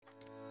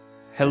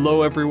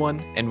Hello, everyone,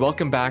 and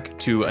welcome back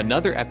to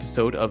another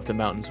episode of The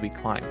Mountains We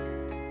Climb.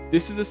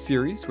 This is a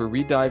series where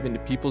we dive into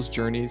people's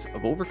journeys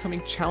of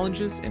overcoming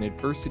challenges and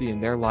adversity in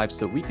their lives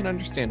so we can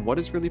understand what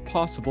is really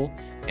possible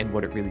and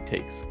what it really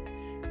takes.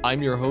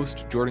 I'm your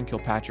host, Jordan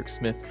Kilpatrick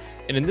Smith,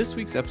 and in this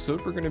week's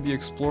episode, we're going to be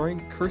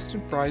exploring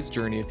Kirsten Frey's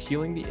journey of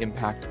healing the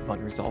impact of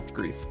unresolved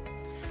grief.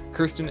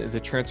 Kirsten is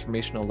a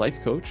transformational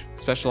life coach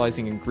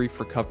specializing in grief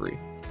recovery.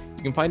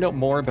 You can find out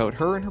more about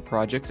her and her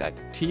projects at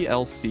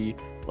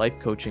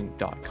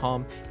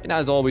tlclifecoaching.com, and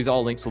as always,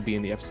 all links will be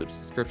in the episode's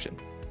description.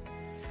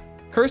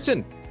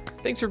 Kirsten,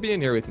 thanks for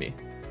being here with me.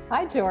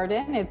 Hi,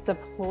 Jordan. It's a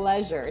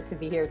pleasure to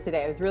be here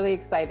today. I was really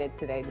excited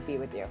today to be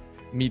with you.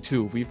 Me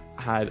too. We've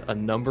had a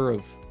number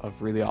of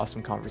really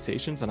awesome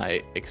conversations, and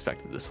I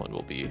expect that this one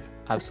will be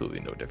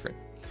absolutely no different.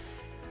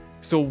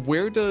 So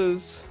where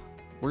does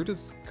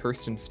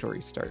Kirsten's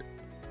story start?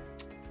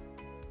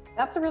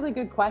 That's a really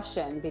good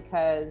question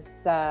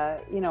because,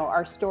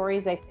 our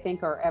stories, I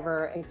think, are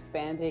ever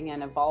expanding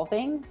and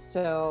evolving.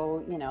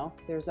 So,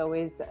 there's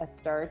always a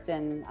start,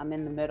 and I'm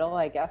in the middle,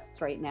 I guess,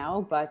 right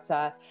now. But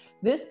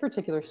this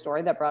particular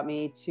story that brought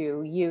me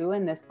to you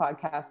in this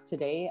podcast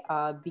today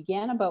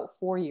began about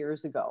 4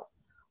 years ago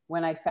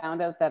when I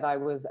found out that I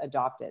was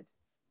adopted,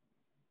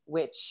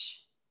 which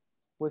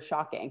was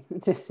shocking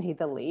to say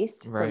the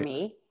least for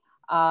me.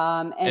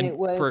 And it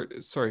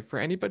was for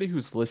anybody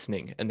who's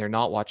listening and they're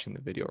not watching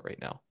the video right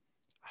now,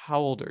 how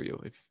old are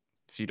you if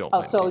you don't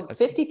mind? So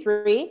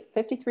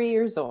 53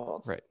 years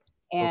old. Right.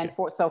 And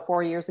okay.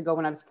 4 years ago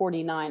when I was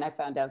 49, I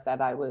found out that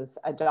I was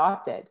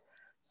adopted.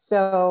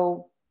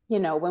 So,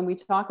 when we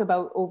talk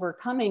about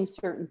overcoming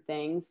certain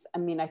things,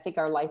 I think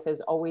our life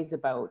is always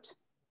about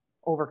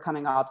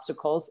overcoming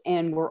obstacles,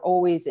 and we're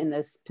always in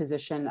this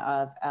position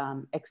of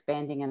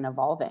expanding and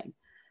evolving.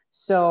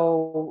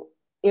 So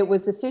it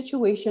was a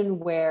situation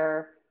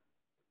where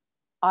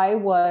there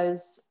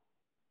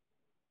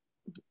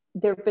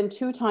have been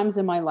 2 times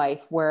in my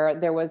life where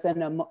there was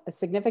a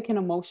significant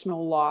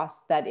emotional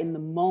loss that in the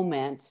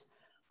moment,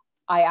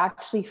 I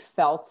actually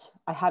felt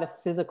I had a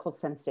physical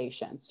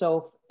sensation.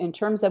 So in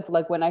terms of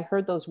like when I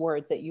heard those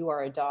words that you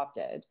are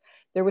adopted,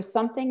 there was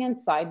something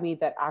inside me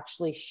that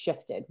actually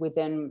shifted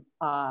within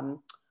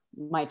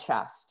my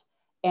chest.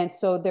 And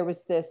so there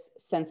was this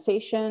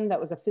sensation that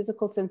was a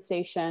physical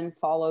sensation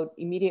followed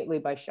immediately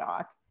by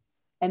shock.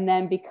 And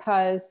then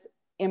because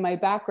in my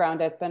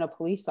background, I've been a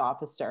police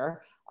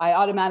officer, I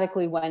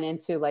automatically went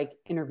into like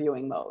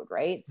interviewing mode,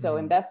 right? So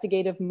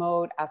investigative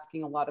mode,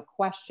 asking a lot of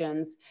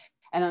questions.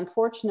 And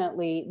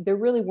unfortunately, there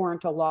really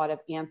weren't a lot of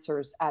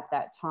answers at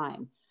that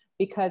time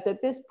because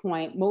at this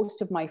point,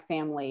 most of my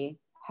family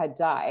had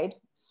died.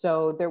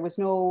 So there was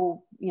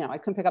no, I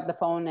couldn't pick up the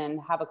phone and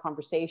have a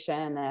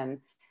conversation and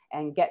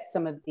get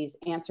some of these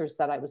answers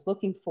that I was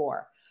looking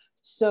for.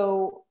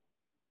 So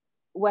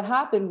what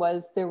happened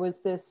was there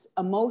was this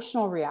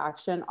emotional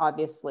reaction,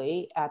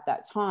 obviously, at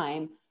that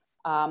time,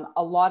 a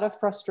lot of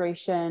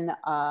frustration,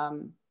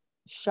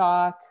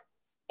 shock,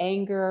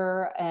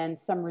 anger, and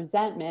some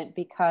resentment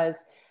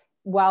because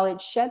while it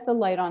shed the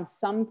light on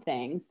some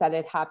things that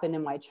had happened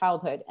in my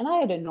childhood, and I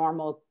had a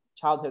normal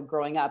childhood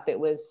growing up, it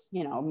was,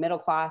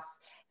 middle-class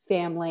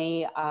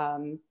family.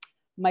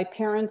 My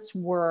parents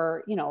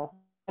were,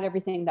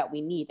 everything that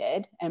we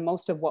needed and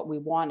most of what we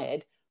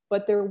wanted,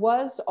 but there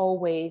was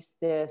always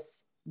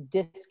this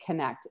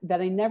disconnect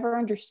that I never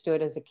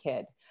understood as a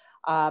kid,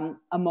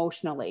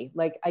 emotionally.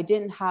 Like I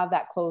didn't have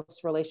that close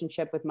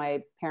relationship with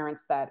my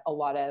parents that a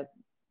lot of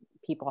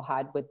people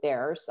had with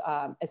theirs,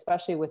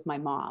 especially with my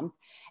mom.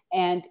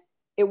 And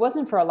it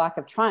wasn't for a lack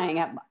of trying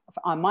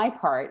on my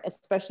part,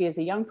 especially as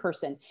a young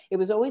person. It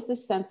was always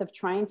this sense of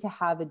trying to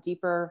have a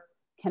deeper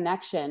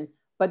connection,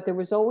 but there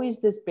was always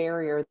this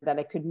barrier that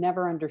I could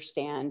never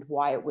understand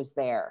why it was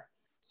there.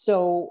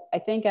 So I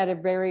think at a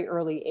very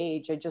early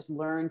age, I just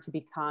learned to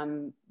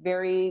become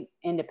very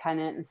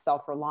independent and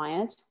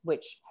self-reliant,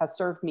 which has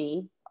served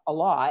me a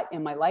lot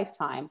in my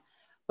lifetime.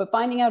 But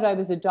finding out I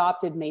was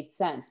adopted made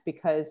sense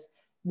because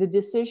the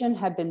decision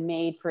had been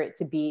made for it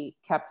to be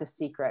kept a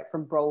secret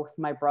from both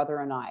my brother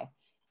and I.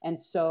 And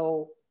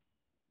so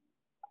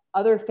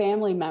other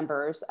family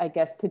members, I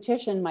guess,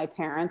 petitioned my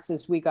parents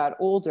as we got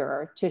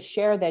older to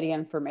share that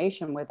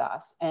information with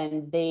us.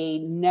 And they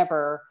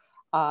never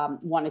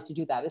wanted to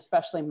do that,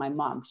 especially my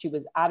mom. She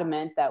was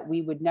adamant that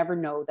we would never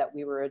know that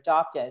we were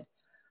adopted,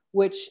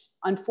 which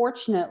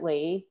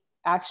unfortunately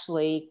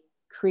actually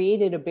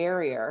created a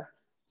barrier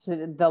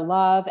to the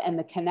love and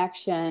the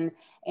connection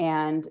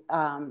and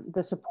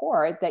the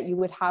support that you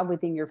would have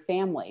within your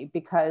family,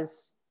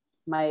 because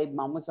my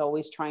mom was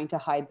always trying to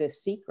hide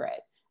this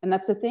secret. And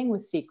that's the thing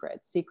with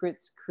secrets.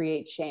 Secrets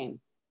create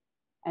shame.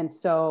 And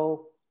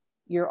so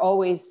you're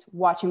always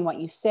watching what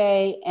you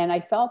say. And I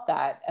felt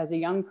that as a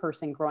young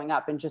person growing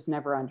up and just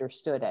never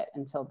understood it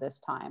until this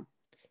time.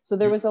 So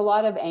there was a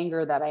lot of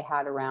anger that I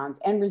had around,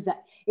 and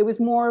it was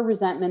more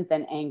resentment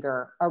than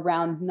anger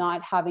around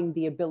not having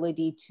the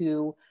ability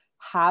to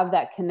have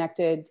that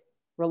connected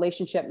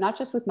relationship, not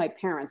just with my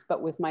parents,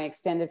 but with my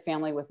extended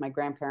family, with my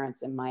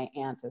grandparents and my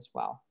aunt as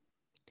well.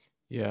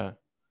 Yeah.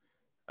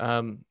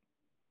 And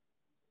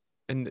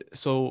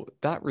so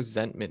that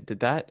resentment,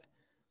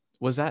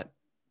 was that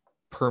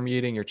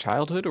permeating your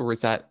childhood, or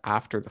was that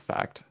after the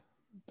fact?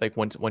 Like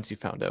once you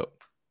found out?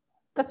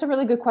 That's a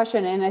really good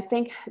question. And I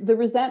think the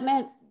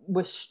resentment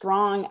was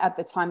strong at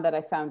the time that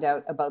I found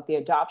out about the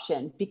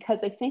adoption,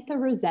 because I think the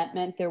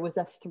resentment, there was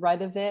a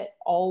thread of it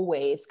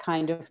always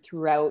kind of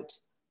throughout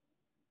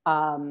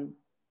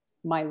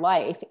my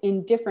life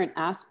in different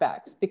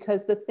aspects.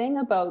 Because the thing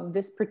about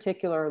this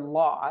particular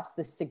loss,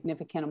 this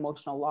significant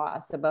emotional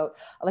loss, about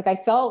like, I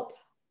felt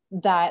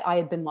that I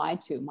had been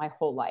lied to my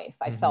whole life.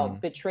 I felt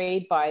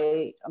betrayed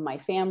by my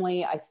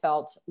family. I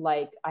felt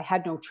like I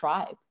had no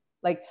tribe.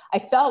 Like I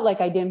felt like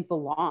I didn't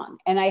belong.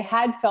 And I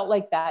had felt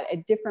like that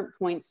at different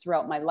points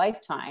throughout my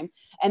lifetime.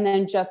 And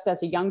then just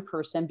as a young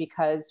person,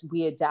 because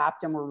we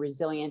adapt and we're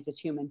resilient as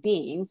human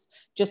beings,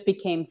 just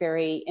became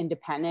very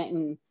independent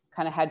and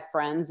kind of had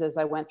friends as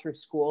I went through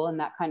school and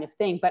that kind of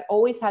thing, but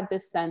always had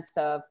this sense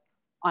of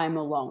I'm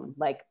alone.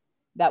 Like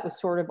that was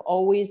sort of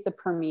always the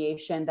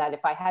permeation, that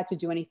if I had to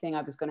do anything,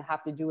 I was going to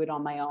have to do it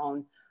on my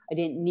own. I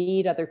didn't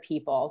need other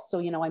people. So,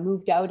 you know, I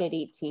moved out at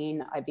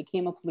 18. I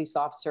became a police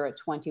officer at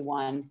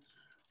 21.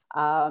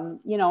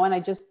 You know, and I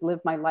just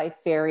lived my life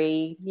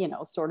very, you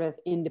know, sort of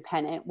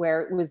independent,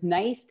 where it was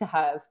nice to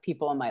have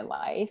people in my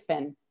life.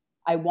 And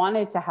I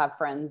wanted to have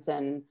friends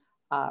and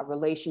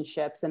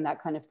relationships and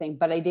that kind of thing,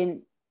 but I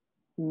didn't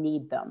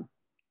need them,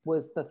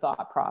 was the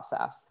thought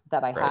process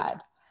that I Right.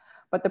 had.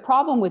 But the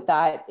problem with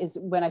that is,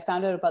 when I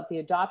found out about the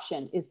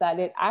adoption, is that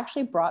it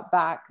actually brought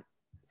back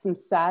some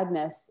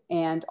sadness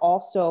and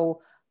also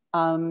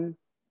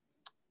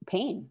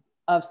pain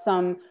of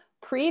some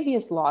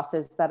previous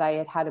losses that I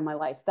had had in my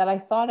life that I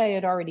thought I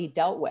had already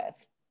dealt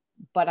with,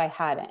 but I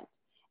hadn't.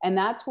 And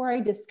that's where I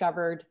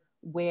discovered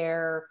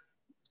where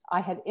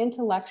I had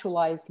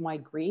intellectualized my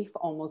grief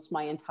almost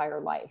my entire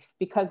life,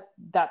 because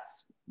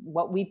that's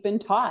what we've been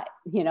taught,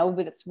 you know,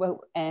 but it's what,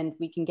 and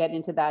we can get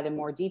into that in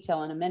more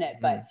detail in a minute,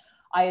 but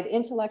I had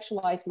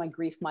intellectualized my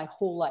grief my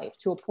whole life,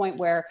 to a point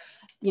where,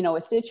 you know,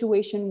 a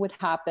situation would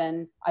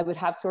happen, I would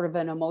have sort of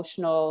an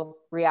emotional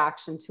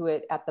reaction to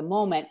it at the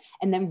moment,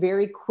 and then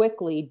very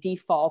quickly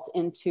default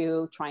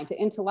into trying to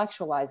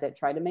intellectualize it,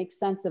 try to make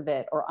sense of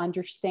it or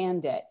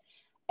understand it.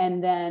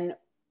 And then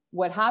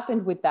what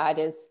happened with that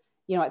is,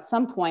 you know, at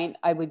some point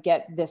I would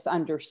get this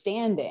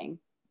understanding,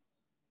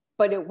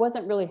 but it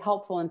wasn't really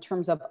helpful in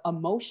terms of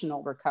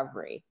emotional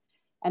recovery.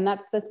 And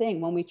that's the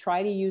thing, when we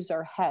try to use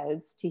our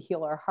heads to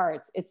heal our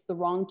hearts, it's the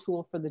wrong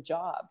tool for the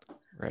job.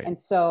 Right. And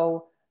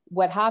so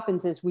what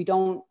happens is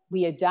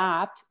we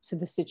adapt to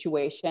the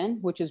situation,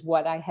 which is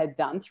what I had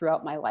done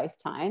throughout my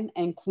lifetime,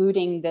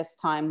 including this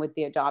time with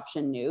the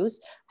adoption news.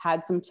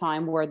 Had some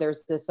time where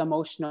there's this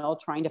emotional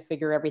trying to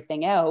figure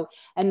everything out.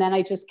 And then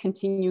I just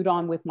continued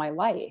on with my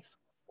life,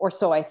 or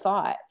so I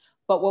thought.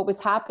 But what was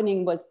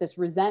happening was this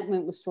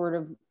resentment was sort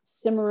of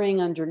simmering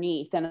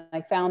underneath. And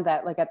I found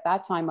that, like, at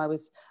that time, I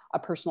was a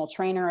personal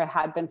trainer. I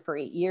had been for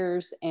 8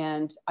 years,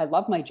 and I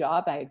loved my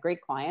job. I had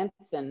great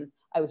clients and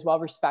I was well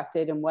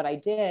respected in what I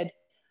did.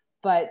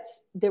 But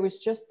there was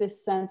just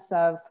this sense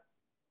of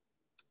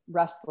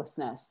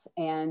restlessness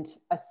and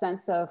a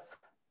sense of,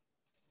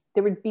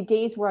 there would be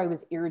days where I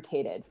was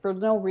irritated for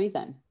no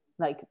reason.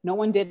 Like no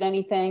one did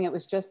anything. It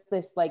was just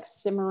this like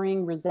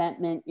simmering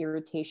resentment,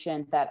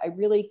 irritation that I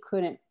really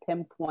couldn't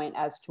pinpoint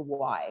as to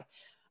why.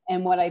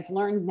 And what I've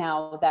learned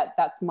now, that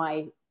that's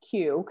my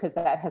cue, because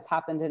that has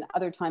happened in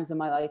other times in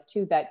my life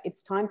too, that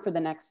it's time for the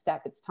next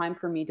step. It's time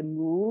for me to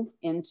move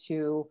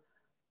into,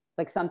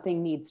 like,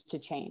 something needs to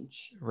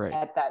change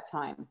at that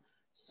time.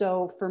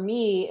 So for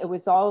me, it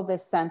was all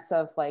this sense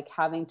of like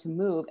having to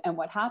move. And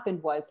what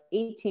happened was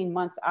 18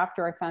 months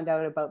after I found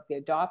out about the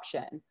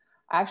adoption,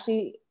 I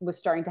actually was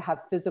starting to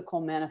have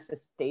physical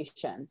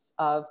manifestations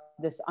of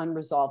this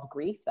unresolved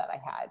grief that I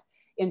had,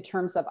 in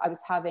terms of I was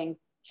having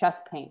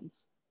chest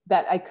pains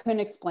that I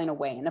couldn't explain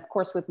away. And of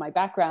course, with my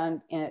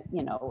background in,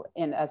 you know,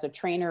 in as a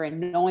trainer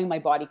and knowing my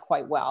body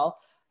quite well,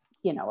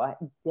 you know, I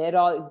did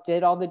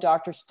all the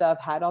doctor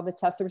stuff, had all the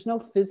tests. There was no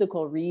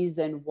physical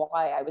reason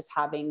why I was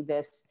having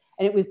this.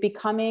 And it was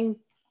becoming,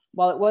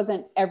 while it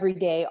wasn't every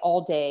day,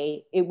 all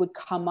day, it would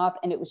come up,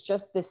 and it was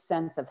just this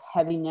sense of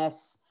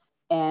heaviness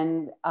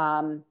and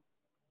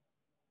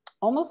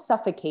almost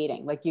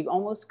suffocating, like you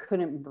almost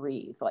couldn't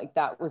breathe. Like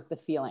that was the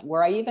feeling,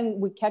 where I even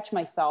would catch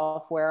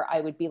myself where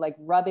I would be like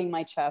rubbing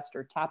my chest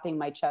or tapping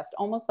my chest,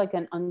 almost like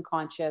an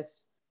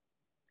unconscious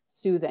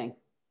soothing,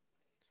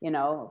 you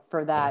know,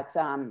 for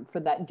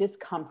that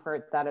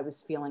discomfort that I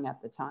was feeling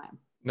at the time.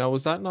 Now,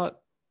 was that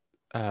not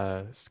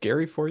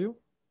scary for you?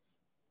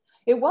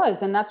 It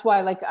was. And that's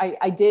why, like,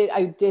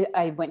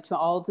 I went to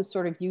all the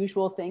sort of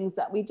usual things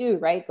that we do,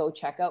 right? Go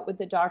check out with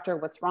the doctor,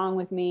 what's wrong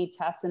with me,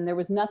 tests, and there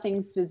was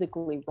nothing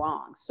physically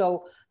wrong.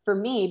 So for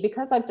me,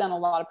 because I've done a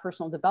lot of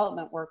personal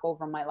development work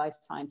over my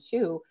lifetime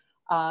too,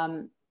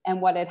 and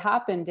what had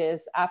happened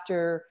is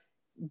after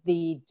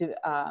the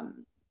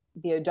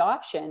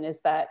adoption is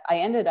that I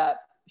ended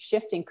up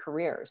shifting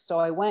careers. So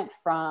I went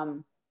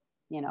from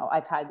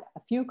I've had a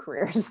few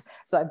careers.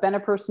 So I've been a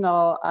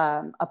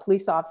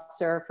police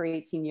officer for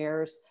 18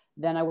 years.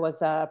 Then I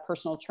was a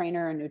personal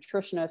trainer and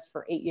nutritionist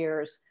for 8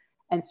 years.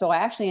 And so I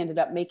actually ended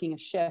up making a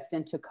shift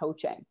into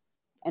coaching.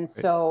 And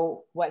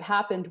so what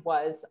happened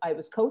was I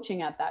was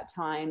coaching at that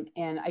time,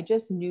 and I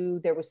just knew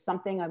there was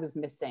something I was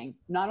missing,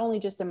 not only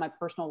just in my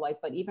personal life,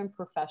 but even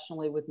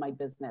professionally with my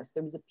business.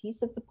 There was a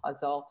piece of the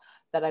puzzle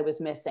that I was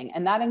missing.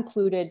 And that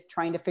included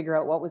trying to figure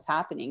out what was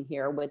happening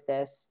here with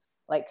this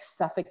like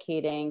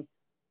suffocating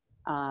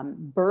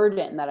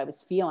burden that I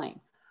was feeling.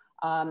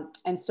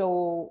 And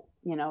so,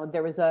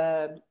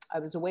 I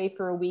was away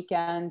for a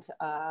weekend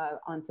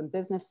on some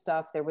business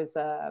stuff. There was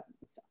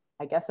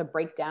I guess a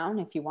breakdown,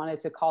 if you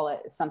wanted to call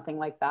it something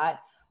like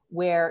that,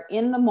 where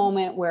in the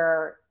moment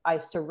where I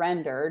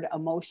surrendered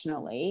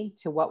emotionally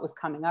to what was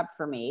coming up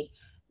for me,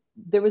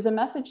 there was a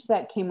message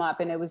that came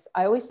up, and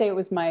I always say it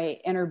was my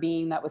inner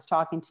being that was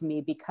talking to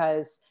me,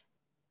 because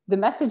the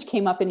message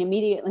came up and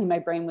immediately my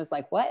brain was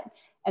like, what?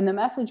 And the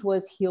message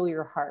was, heal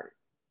your heart.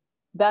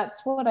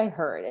 That's what I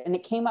heard. And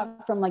it came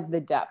up from like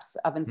the depths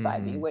of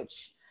inside me,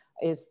 which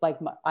is like,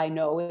 I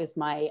know is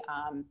my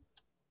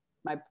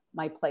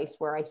place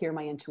where I hear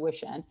my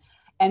intuition.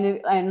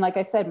 And like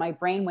I said, my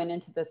brain went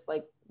into this,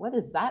 like, what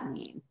does that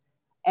mean?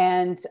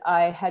 And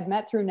I had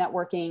met through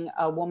networking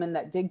a woman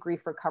that did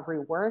grief recovery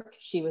work.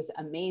 She was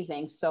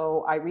amazing.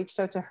 So I reached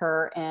out to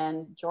her,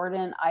 and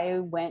Jordan, I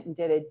went and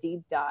did a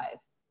deep dive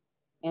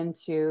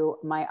into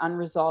my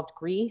unresolved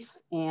grief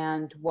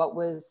and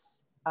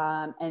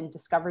and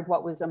discovered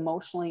what was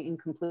emotionally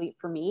incomplete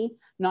for me,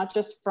 not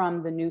just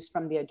from the news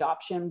from the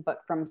adoption,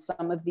 but from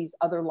some of these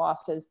other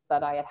losses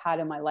that I had had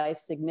in my life,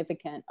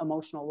 significant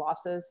emotional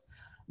losses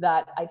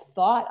that I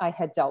thought I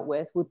had dealt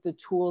with the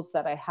tools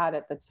that I had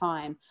at the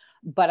time,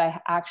 but I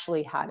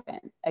actually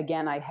hadn't.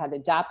 Again, I had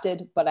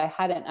adapted, but I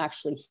hadn't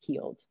actually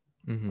healed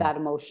that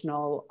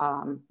emotional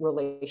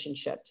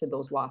relationship to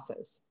those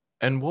losses.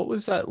 And what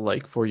was that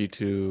like for you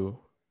to,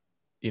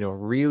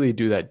 really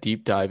do that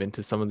deep dive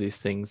into some of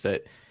these things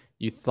that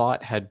you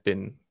thought had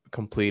been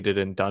completed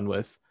and done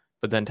with,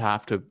 but then to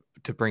have to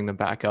bring them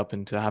back up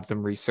and to have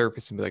them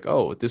resurface and be like,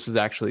 oh, this was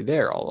actually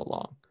there all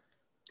along?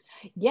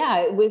 Yeah,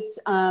 it was,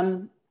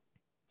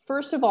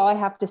 first of all, I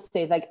have to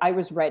say, like, I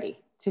was ready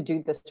to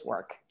do this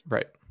work.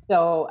 Right.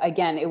 So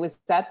again, it was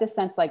at the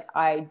sense, like,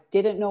 I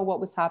didn't know what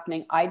was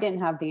happening. I didn't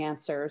have the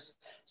answers.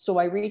 So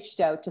I reached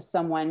out to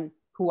someone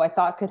who I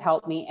thought could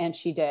help me, and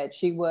she did.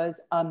 She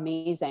was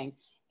amazing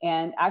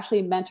and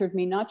actually mentored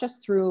me, not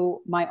just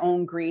through my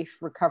own grief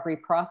recovery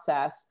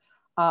process,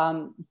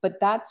 but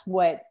that's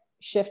what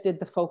shifted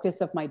the focus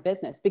of my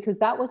business, because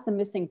that was the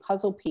missing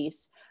puzzle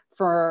piece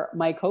for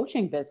my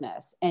coaching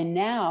business. And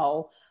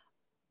now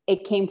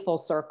it came full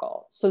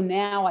circle. So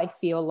now I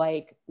feel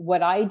like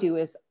what I do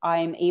is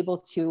I'm able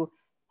to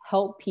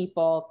help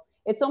people.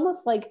 It's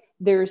almost like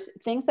there's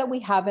things that we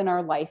have in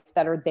our life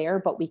that are there,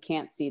 but we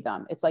can't see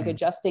them. It's like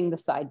adjusting the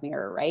side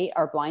mirror, right?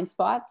 Our blind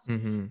spots.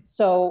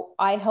 So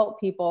I help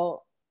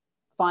people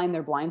find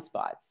their blind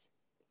spots.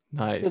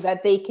 Nice. So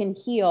that they can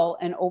heal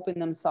and open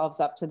themselves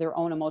up to their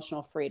own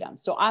emotional freedom.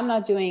 So I'm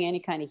not doing any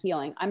kind of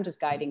healing. I'm just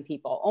guiding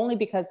people, only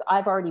because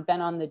I've already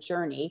been on the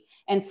journey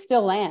and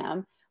still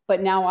am.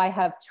 But now I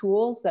have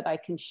tools that I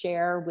can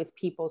share with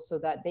people so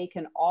that they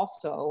can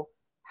also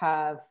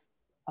have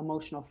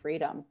emotional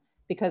freedom.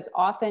 Because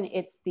often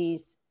it's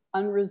these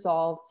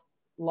unresolved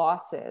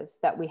losses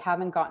that we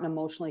haven't gotten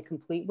emotionally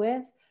complete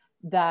with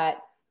that,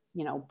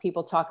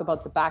 people talk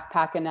about the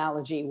backpack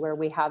analogy, where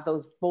we have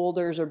those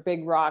boulders or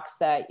big rocks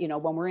that,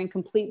 when we're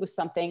incomplete with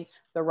something,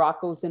 the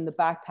rock goes in the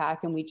backpack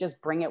and we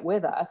just bring it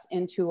with us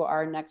into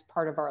our next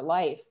part of our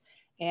life.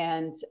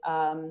 And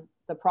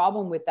the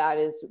problem with that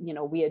is,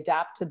 we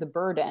adapt to the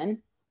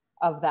burden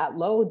of that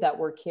load that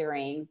we're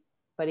carrying.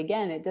 But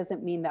again, it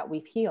doesn't mean that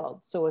we've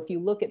healed. So if you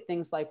look at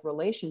things like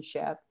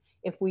relationship,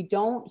 if we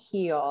don't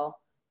heal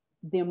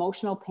the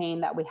emotional pain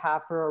that we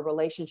have for a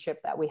relationship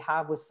that we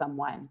have with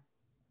someone,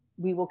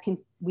 we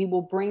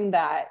will bring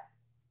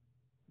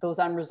those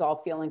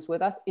unresolved feelings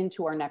with us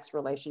into our next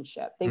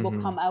relationship. They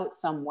will come out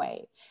some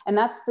way. And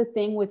that's the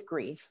thing with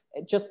grief.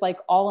 Just like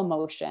all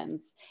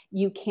emotions,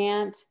 you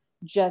can't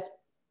just,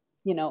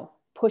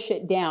 push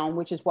it down,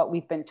 which is what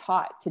we've been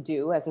taught to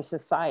do as a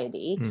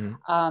society,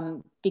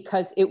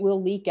 because it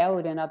will leak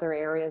out in other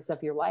areas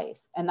of your life.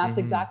 And that's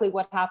exactly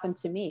what happened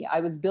to me. I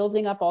was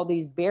building up all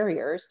these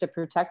barriers to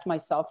protect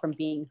myself from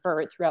being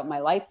hurt throughout my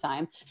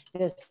lifetime.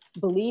 This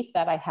belief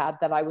that I had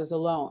that I was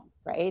alone,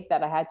 right?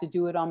 That I had to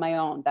do it on my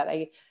own, that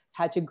I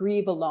had to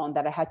grieve alone,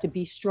 that I had to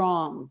be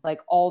strong,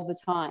 like all the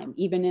time,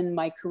 even in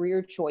my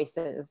career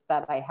choices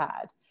that I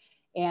had.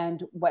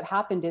 And what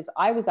happened is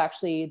I was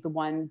actually the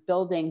one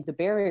building the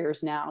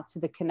barriers now to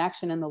the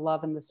connection and the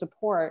love and the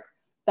support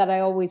that I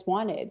always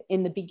wanted.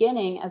 In the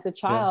beginning, as a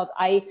child,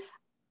 I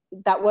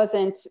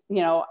wasn't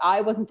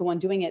the one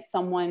doing it.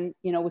 Someone,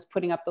 was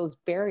putting up those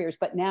barriers,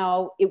 but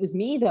now it was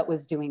me that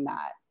was doing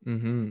that.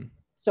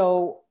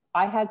 So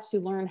I had to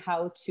learn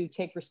how to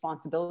take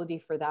responsibility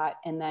for that.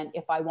 And then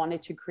if I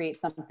wanted to create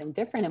something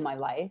different in my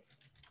life,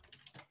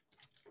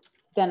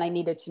 then I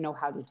needed to know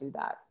how to do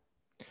that.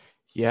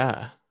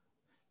 Yeah,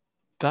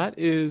 that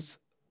is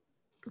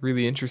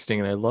really interesting.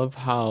 And I love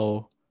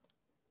how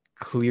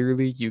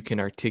clearly you can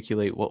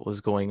articulate what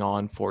was going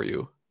on for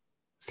you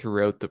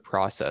throughout the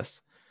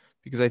process.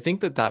 Because I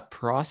think that that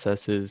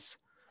process is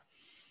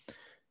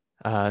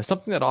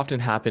something that often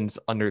happens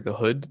under the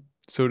hood,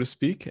 so to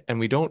speak. And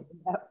we don't,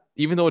 Yep.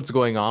 even though it's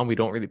going on, we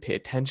don't really pay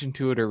attention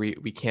to it, or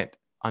we can't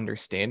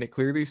understand it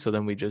clearly. So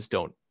then we just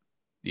don't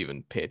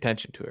even pay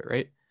attention to it,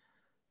 right?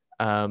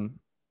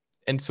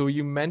 And so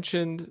you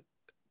mentioned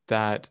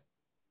that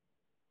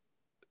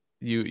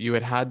you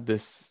had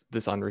this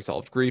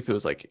unresolved grief. It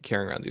was like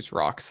carrying around these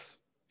rocks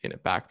in a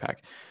backpack.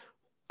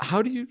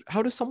 How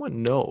does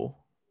someone know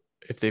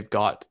if they've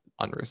got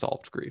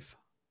unresolved grief?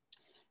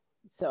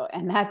 So,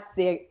 and that's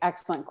the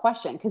excellent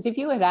question. Because if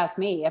you had asked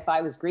me if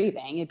I was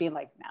grieving, it'd be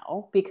like,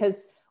 no,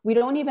 because we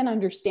don't even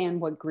understand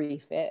what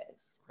grief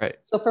is. Right.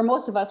 So for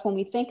most of us, when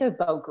we think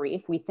about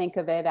grief, we think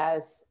of it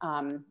as,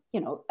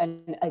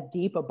 a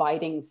deep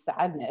abiding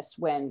sadness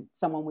when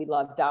someone we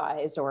love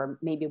dies, or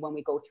maybe when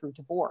we go through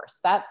divorce.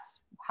 That's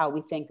how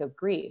we think of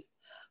grief.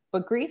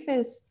 But grief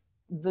is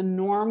the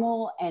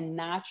normal and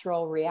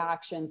natural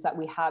reactions that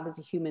we have as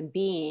a human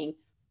being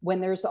when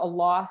there's a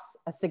loss,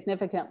 a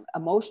significant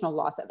emotional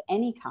loss of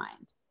any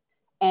kind.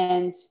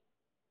 And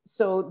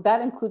so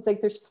that includes,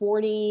 like, there's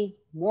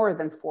more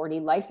than 40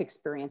 life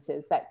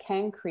experiences that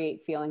can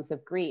create feelings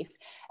of grief.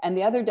 And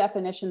the other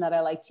definition that I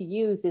like to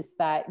use is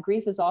that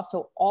grief is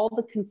also all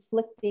the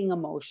conflicting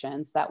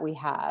emotions that we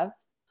have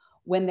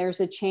when there's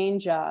a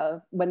change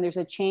or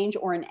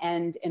an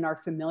end in our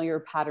familiar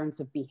patterns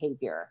of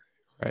behavior.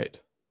 Right.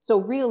 So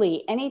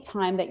really,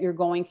 anytime that you're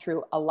going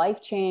through a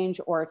life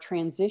change or a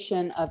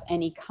transition of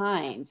any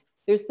kind,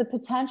 there's the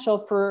potential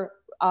for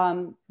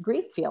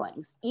grief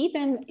feelings,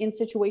 even in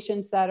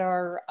situations that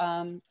are,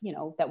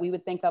 that we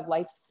would think of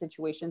life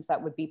situations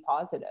that would be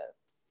positive.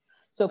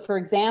 So for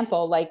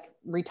example, like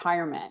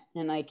retirement,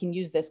 and I can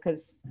use this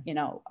because,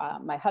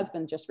 my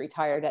husband just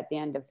retired at the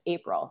end of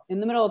April in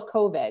the middle of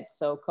COVID.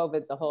 So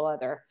COVID's a whole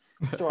other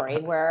story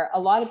where a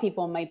lot of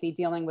people might be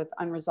dealing with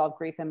unresolved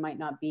grief and might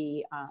not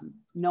be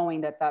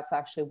knowing that that's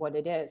actually what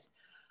it is.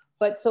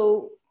 But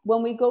so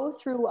when we go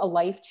through a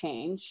life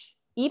change,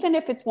 even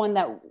if it's one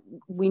that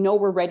we know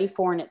we're ready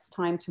for and it's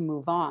time to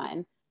move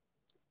on,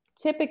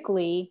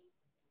 typically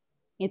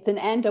it's an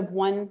end of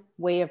one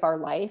way of our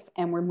life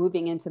and we're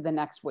moving into the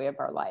next way of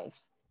our life.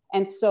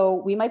 And so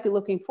we might be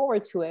looking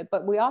forward to it,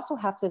 but we also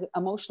have to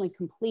emotionally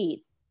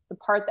complete the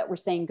part that we're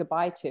saying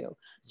goodbye to.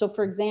 So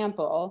for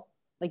example,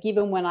 like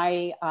even when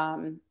I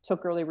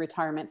took early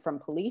retirement from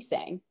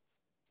policing,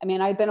 I mean,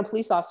 I've been a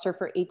police officer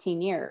for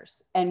 18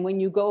 years. And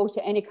when you go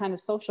to any kind of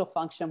social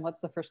function,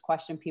 what's the first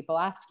question people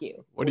ask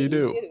you? What do you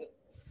do?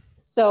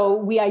 So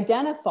we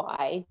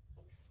identify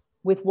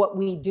with what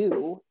we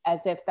do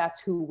as if that's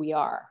who we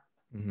are.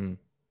 Mm-hmm.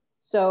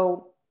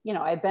 So,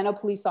 I've been a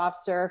police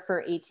officer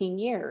for 18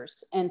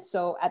 years. And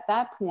so at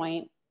that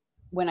point,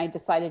 when I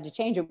decided to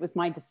change, it was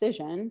my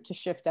decision to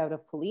shift out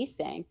of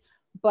policing.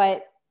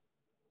 But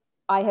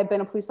I had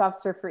been a police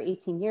officer for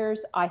 18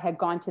 years. I had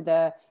gone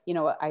to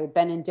I had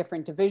been in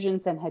different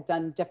divisions and had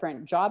done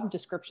different job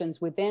descriptions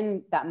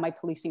within my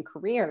policing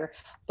career,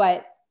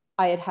 but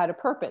I had had a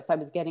purpose. I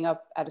was getting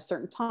up at a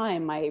certain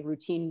time. My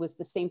routine was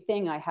the same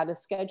thing. I had a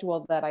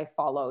schedule that I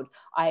followed.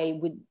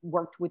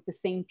 Worked with the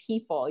same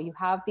people. You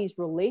have these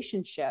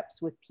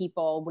relationships with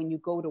people when you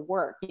go to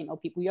work,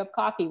 people you have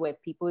coffee with,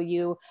 people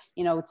you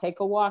take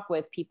a walk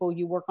with, people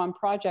you work on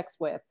projects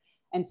with.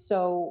 And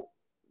so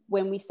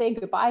when we say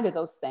goodbye to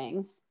those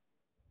things,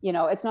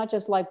 it's not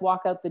just like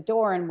walk out the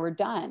door and we're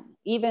done.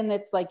 Even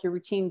it's like your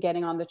routine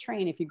getting on the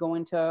train. If you go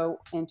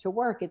into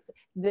work, it's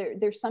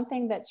there's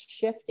something that's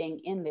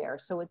shifting in there.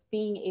 So it's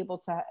being able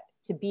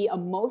to be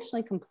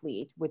emotionally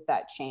complete with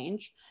that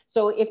change.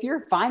 So if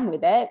you're fine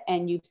with it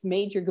and you've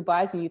made your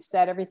goodbyes and you've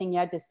said everything you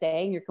had to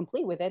say and you're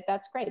complete with it,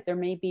 that's great. There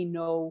may be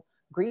no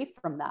grief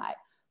from that.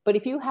 But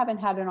if you haven't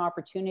had an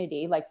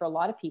opportunity, like for a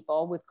lot of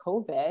people with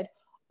COVID,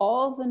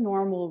 all the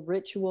normal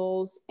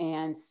rituals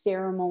and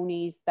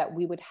ceremonies that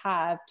we would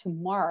have to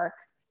mark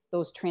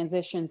those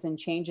transitions and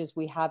changes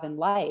we have in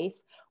life,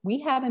 we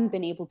haven't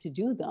been able to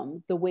do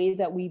them the way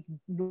that we've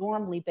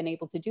normally been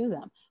able to do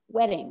them.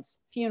 Weddings,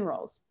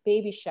 funerals,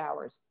 baby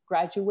showers,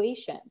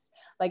 graduations.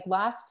 Like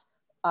last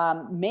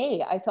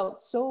May, I felt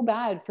so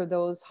bad for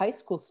those high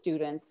school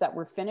students that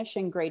were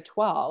finishing grade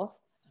 12,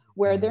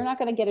 where they're not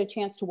going to get a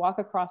chance to walk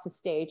across a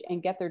stage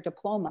and get their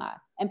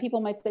diploma. And people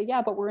might say, yeah,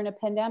 but we're in a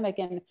pandemic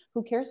and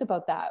who cares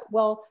about that?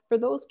 Well, for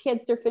those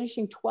kids, they're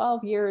finishing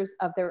 12 years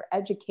of their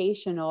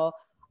education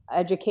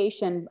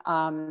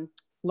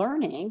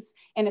learnings.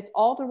 And it's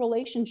all the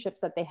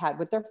relationships that they had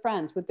with their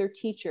friends, with their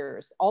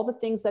teachers, all the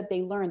things that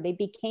they learned. They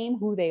became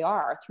who they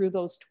are through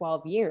those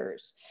 12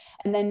 years.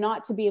 And then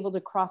not to be able to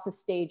cross a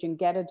stage and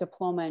get a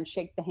diploma and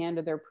shake the hand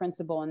of their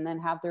principal and then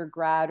have their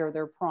grad or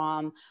their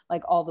prom,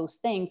 like all those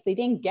things, they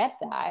didn't get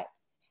that.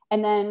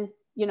 And then,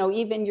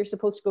 even you're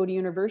supposed to go to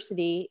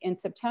university in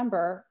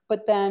September,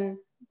 but then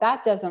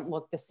that doesn't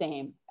look the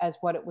same as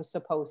what it was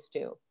supposed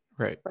to.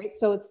 Right. right?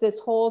 So it's this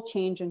whole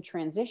change and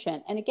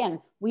transition. And again,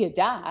 we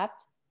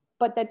adapt,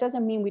 but that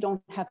doesn't mean we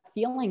don't have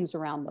feelings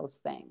around those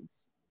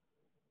things.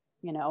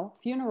 You know,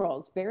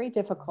 funerals, very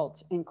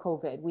difficult in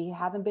COVID. We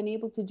haven't been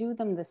able to do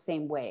them the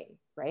same way,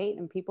 right?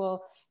 And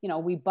people, you know,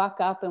 we buck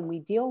up and we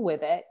deal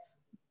with it,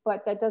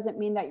 but that doesn't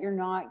mean that you're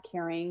not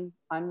carrying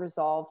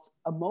unresolved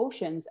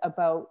emotions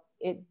about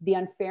it, the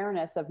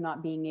unfairness of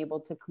not being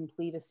able to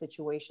complete a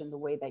situation the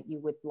way that you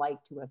would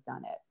like to have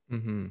done it.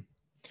 Mm-hmm.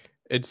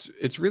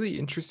 It's really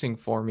interesting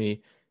for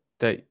me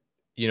that,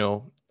 you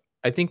know,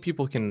 I think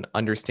people can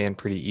understand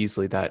pretty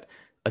easily that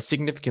a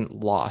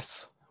significant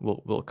loss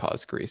will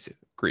cause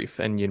grief.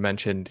 And you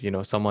mentioned, you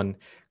know, someone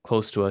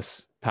close to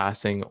us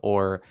passing,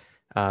 or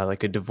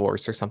like a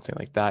divorce or something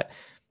like that.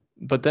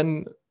 But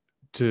then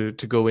to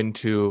go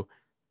into,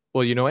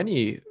 well, you know,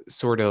 any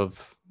sort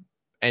of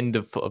end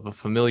of a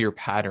familiar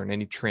pattern,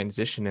 any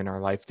transition in our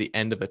life, the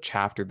end of a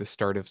chapter, the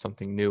start of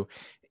something new,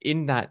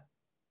 in that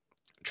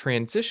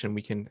transition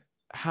we can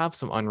have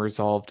some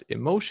unresolved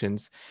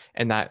emotions,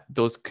 and that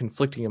those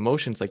conflicting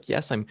emotions, like,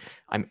 yes, I'm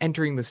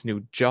entering this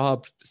new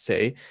job,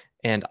 say,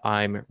 and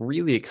I'm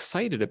really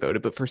excited about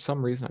it, but for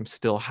some reason I'm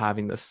still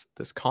having this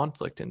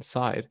conflict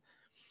inside.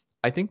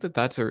 I think that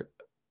that's a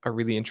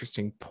really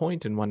interesting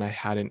point, and one I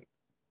hadn't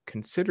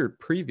considered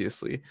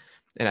previously.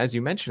 And as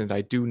you mentioned it,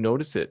 I do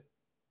notice it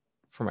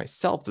for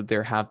myself, that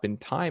there have been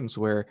times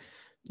where,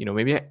 you know,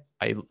 maybe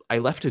I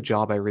left a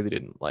job I really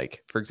didn't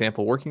like. For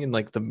example, working in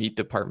like the meat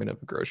department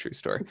of a grocery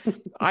store.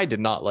 I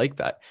did not like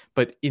that.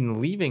 But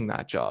in leaving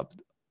that job,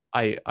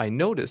 I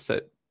noticed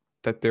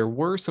that there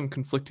were some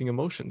conflicting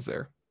emotions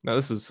there. Now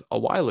this is a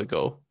while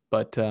ago,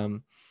 but a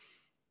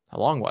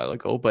long while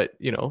ago, but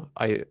you know,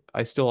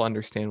 I still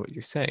understand what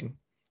you're saying.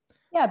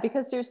 Yeah,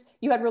 because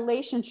you had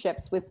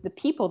relationships with the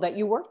people that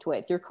you worked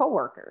with, your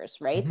coworkers,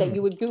 right? That you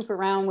Hmm. would goof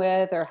around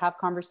with or have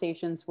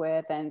conversations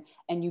with, and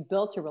you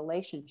built a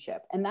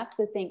relationship. And that's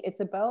the thing. It's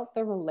about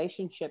the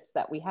relationships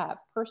that we have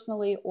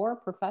personally or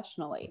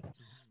professionally.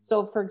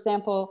 So for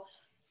example,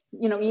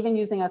 you know, even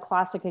using a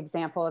classic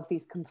example of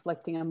these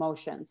conflicting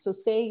emotions. So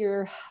say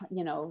you're,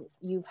 you know,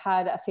 you've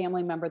had a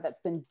family member that's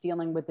been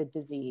dealing with a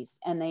disease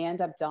and they end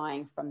up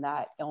dying from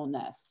that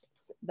illness.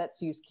 Let's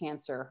use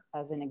cancer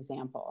as an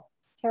example.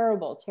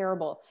 Terrible,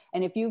 terrible.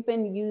 And if you've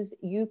been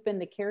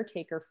the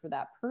caretaker for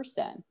that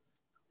person,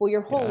 well, your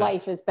whole life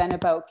Yes. has been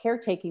about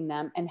caretaking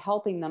them and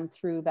helping them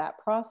through that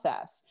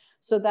process,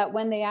 so that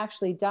when they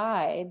actually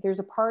die, there's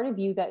a part of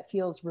you that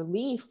feels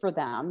relief for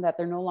them, that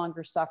they're no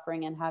longer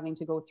suffering and having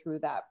to go through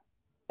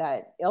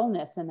that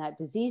illness and that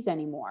disease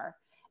anymore.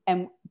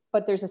 And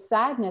but there's a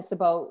sadness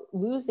about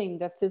losing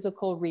the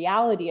physical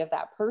reality of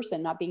that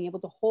person, not being able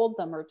to hold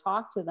them or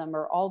talk to them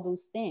or all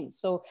those things.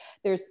 So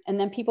and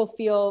then people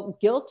feel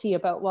guilty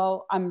about,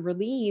 well, I'm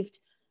relieved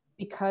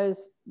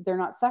because they're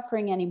not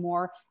suffering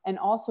anymore. And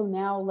also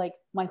now, like,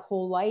 my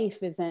whole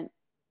life isn't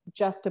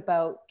just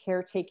about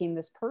caretaking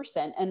this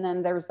person. And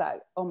then there's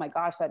that, oh my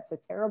gosh, that's a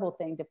terrible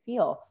thing to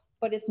feel,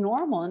 but it's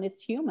normal and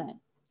it's human. And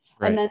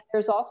Right. then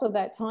there's also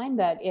that time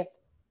that if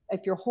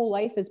your whole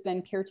life has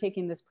been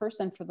caretaking this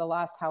person for the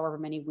last however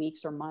many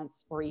weeks or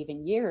months or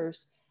even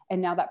years,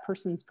 and now that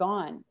person's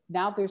gone,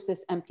 now there's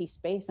this empty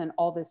space and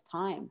all this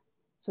time.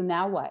 So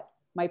now what?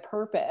 My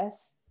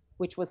purpose,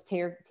 which was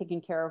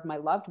taking care of my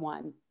loved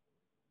one,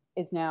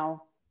 is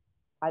now,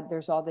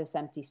 there's all this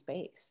empty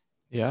space,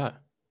 Yeah.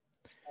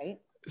 right?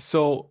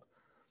 So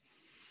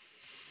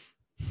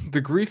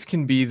the grief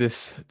can be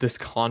this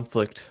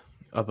conflict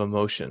of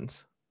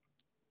emotions.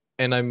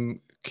 And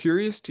I'm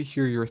curious to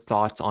hear your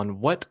thoughts on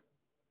what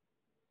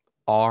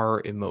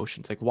are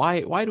emotions. Like,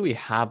 why do we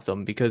have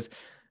them? Because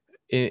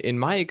in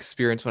my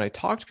experience, when I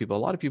talk to people, a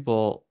lot of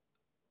people,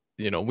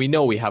 you know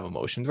we have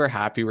emotions. We're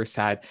happy, we're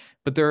sad,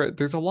 but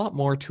there's a lot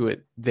more to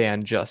it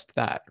than just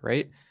that,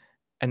 right?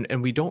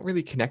 And we don't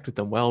really connect with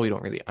them well. We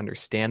don't really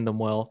understand them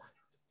well.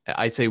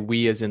 I say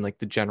we as in like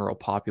the general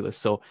populace.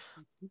 So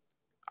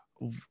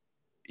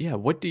yeah,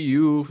 what do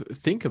you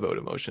think about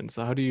emotions?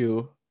 How do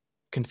you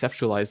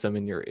conceptualize them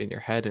in your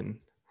head? And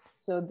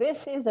So this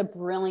is a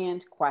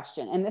brilliant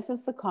question. And this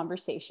is the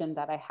conversation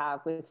that I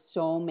have with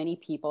so many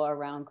people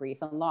around grief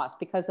and loss,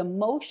 because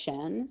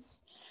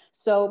emotions,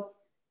 so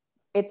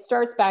it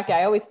starts back,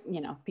 I always,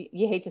 you know,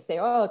 you hate to say,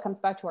 oh, it comes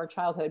back to our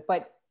childhood,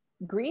 but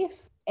grief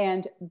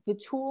and the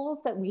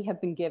tools that we have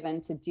been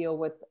given to deal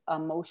with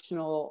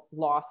emotional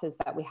losses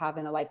that we have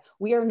in a life,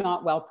 we are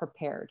not well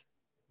prepared.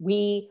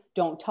 We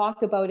don't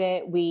talk about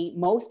it.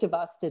 Most of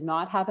us did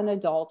not have an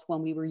adult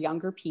when we were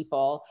younger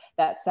people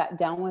that sat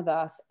down with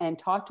us and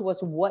talked to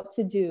us what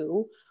to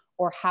do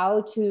or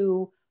how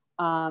to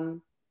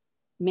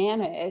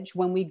manage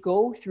when we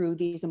go through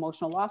these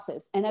emotional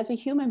losses. And as a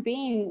human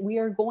being, we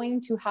are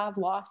going to have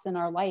loss in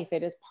our life.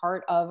 It is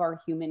part of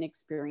our human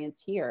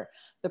experience here.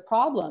 The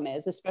problem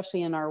is,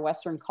 especially in our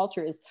Western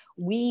culture, is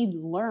we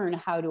learn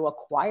how to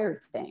acquire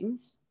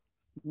things,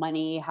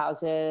 money,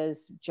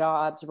 houses,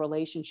 jobs,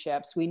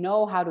 relationships. We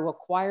know how to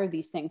acquire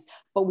these things,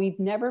 but we've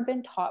never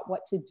been taught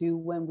what to do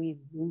when we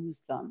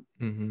lose them.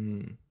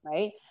 Mm-hmm.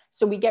 Right.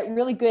 So we get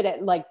really good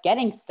at like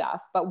getting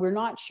stuff, but we're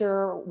not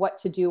sure what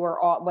to do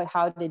or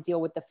how to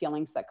deal with the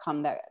feelings that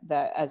come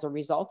that as a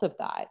result of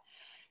that.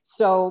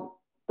 So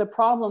the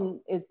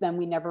problem is then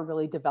we never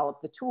really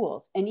develop the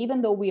tools. And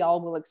even though we all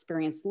will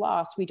experience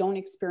loss, we don't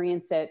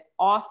experience it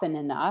often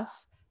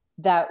enough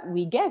that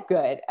we get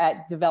good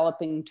at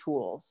developing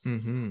tools.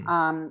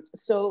 Mm-hmm.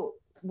 So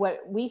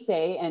what we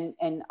say,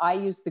 and I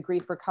use the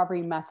grief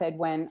recovery method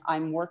when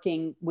I'm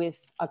working with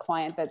a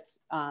client that's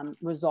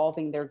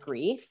resolving their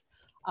grief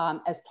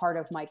as part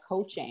of my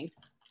coaching.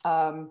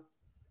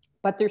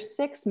 But there's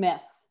 6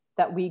 myths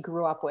that we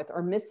grew up with,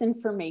 or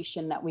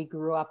misinformation that we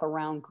grew up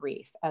around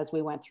grief as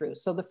we went through.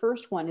 So the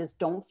first one is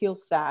don't feel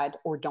sad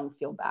or don't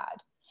feel bad.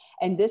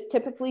 And this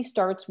typically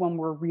starts when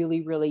we're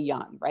really, really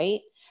young,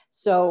 right?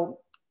 So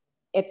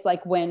it's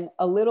like when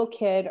a little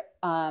kid,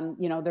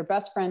 their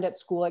best friend at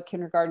school, at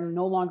kindergarten,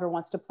 no longer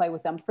wants to play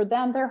with them. For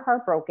them, they're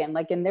heartbroken.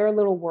 Like in their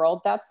little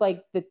world, that's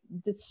like,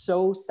 it's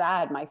so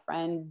sad. My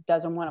friend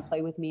doesn't want to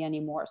play with me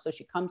anymore. So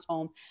she comes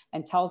home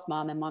and tells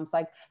mom, and mom's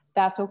like,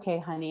 that's okay,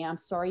 honey. I'm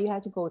sorry you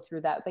had to go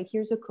through that, but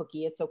here's a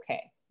cookie. It's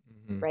okay.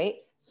 Mm-hmm. Right.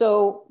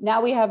 So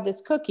now we have this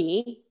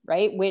cookie,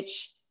 right,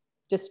 which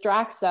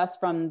distracts us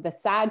from the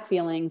sad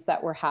feelings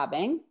that we're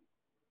having.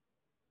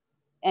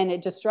 And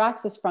it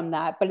distracts us from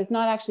that, but it's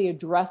not actually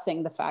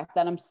addressing the fact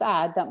that I'm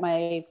sad that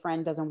my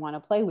friend doesn't want to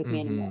play with me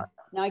anymore.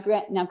 Now,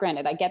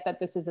 granted, I get that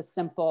this is a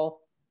simple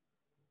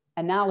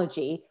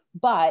analogy,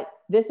 but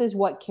this is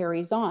what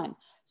carries on.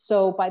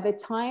 So by the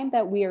time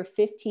that we are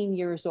 15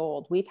 years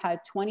old, we've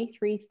had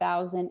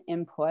 23,000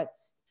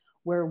 inputs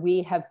where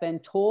we have been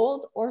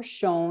told or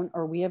shown,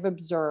 or we have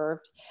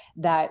observed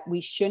that we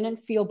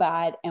shouldn't feel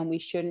bad and we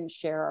shouldn't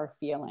share our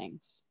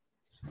feelings.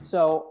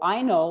 So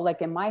I know,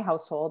 like in my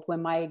household,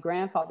 when my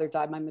grandfather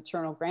died, my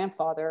maternal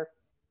grandfather,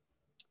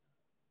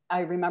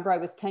 I remember I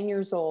was 10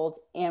 years old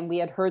and we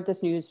had heard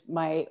this news,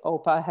 my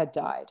Opa had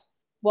died.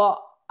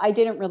 Well, I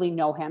didn't really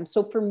know him.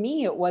 So for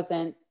me, it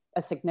wasn't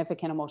a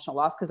significant emotional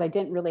loss because I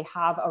didn't really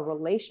have a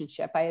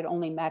relationship. I had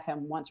only met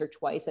him once or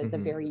twice as a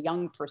very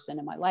young person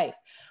in my life.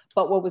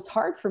 But what was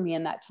hard for me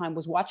in that time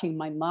was watching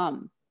my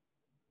mom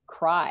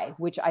cry,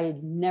 which I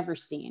had never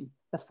seen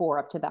before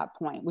up to that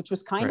point, which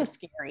was kind of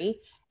scary.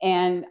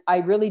 And I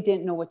really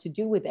didn't know what to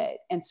do with it.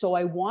 And so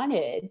I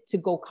wanted to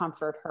go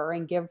comfort her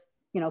and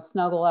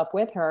snuggle up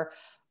with her.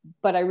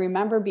 But I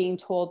remember being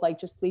told, like,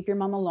 just leave your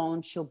mom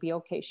alone. She'll be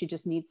okay. She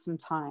just needs some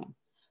time.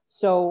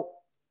 So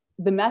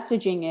the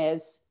messaging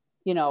is,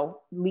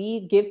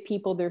 give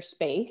people their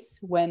space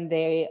when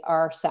they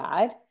are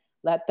sad,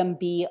 let them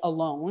be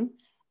alone.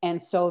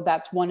 And so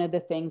that's one of the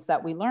things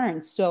that we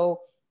learned. So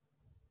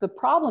the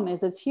problem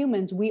is, as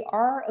humans, we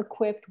are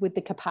equipped with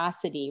the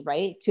capacity,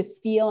 right, to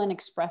feel and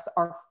express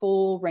our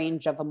full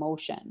range of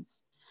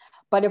emotions.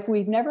 But if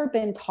we've never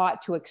been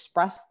taught to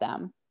express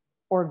them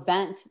or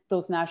vent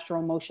those natural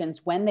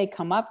emotions when they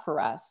come up for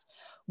us,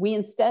 we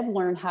instead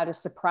learn how to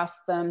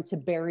suppress them, to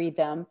bury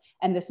them.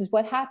 And this is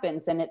what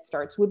happens. And it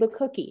starts with a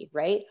cookie,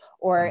 right?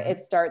 Or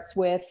it starts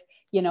with,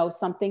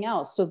 something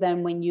else. So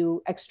then when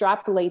you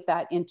extrapolate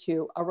that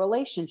into a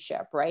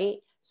relationship, right?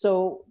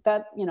 So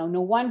that,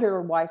 no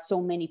wonder why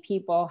so many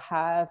people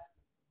have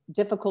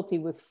difficulty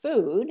with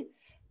food,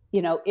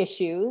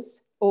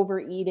 issues,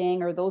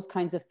 overeating, or those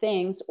kinds of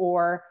things,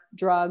 or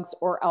drugs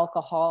or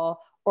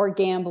alcohol or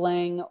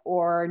gambling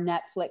or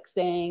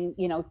Netflixing,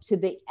 to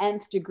the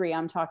nth degree.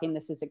 I'm talking,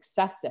 this is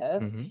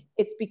excessive.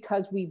 It's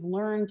because we've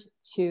learned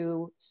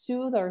to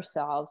soothe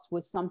ourselves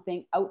with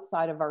something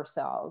outside of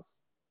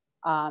ourselves,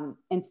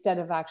 instead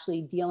of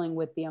actually dealing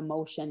with the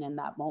emotion in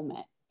that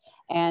moment.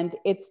 And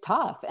it's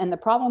tough. And the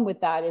problem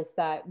with that is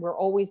that we're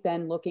always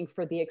then looking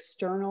for the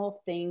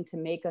external thing to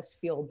make us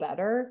feel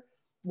better,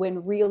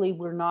 when really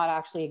we're not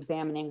actually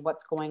examining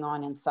what's going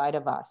on inside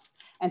of us.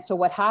 And so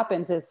what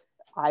happens is,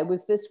 I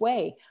was this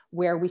way,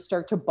 where we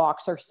start to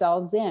box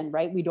ourselves in,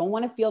 right? We don't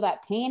want to feel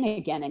that pain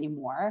again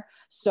anymore.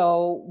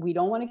 So we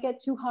don't want to get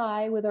too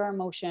high with our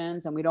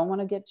emotions, and we don't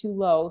want to get too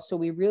low. So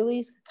we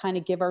really kind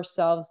of give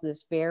ourselves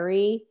this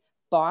very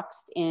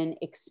boxed in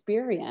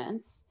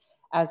experience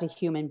as a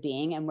human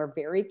being. And we're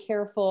very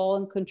careful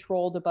and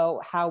controlled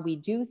about how we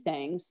do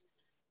things.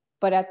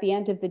 But at the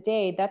end of the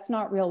day, that's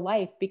not real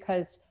life,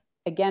 because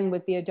again,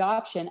 with the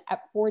adoption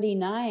at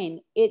 49,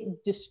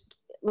 it just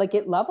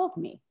it leveled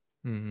me.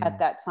 At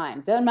that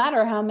time. Doesn't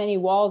matter how many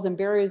walls and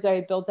barriers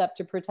I built up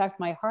to protect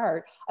my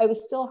heart, I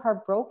was still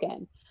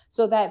heartbroken.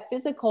 So that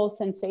physical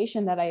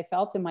sensation that I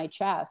felt in my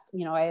chest,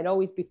 I had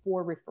always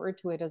before referred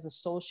to it as a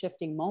soul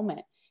shifting moment.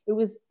 It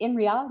was, in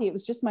reality, it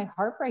was just my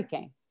heart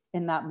breaking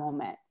in that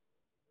moment.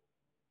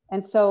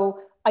 And so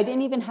I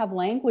didn't even have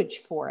language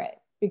for it,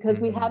 because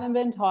we haven't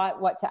been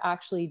taught what to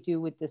actually do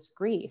with this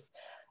grief.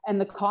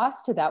 And the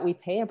cost to that, we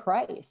pay a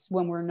price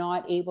when we're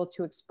not able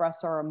to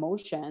express our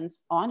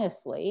emotions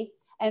honestly.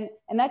 And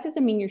that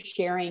doesn't mean you're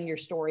sharing your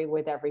story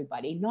with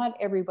everybody. Not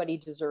everybody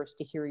deserves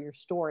to hear your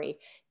story.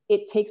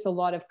 it takes a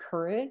lot of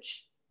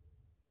courage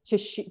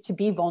to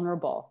be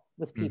vulnerable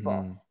with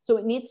people. So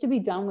it needs to be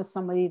done with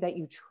somebody that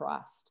you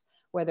trust,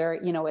 whether,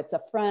 you know, it's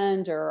a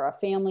friend or a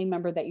family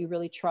member that you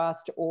really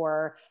trust,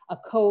 or a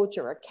coach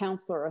or a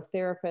counselor or a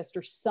therapist,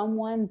 or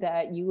someone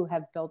that you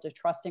have built a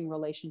trusting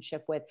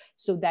relationship with,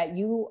 so that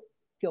you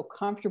feel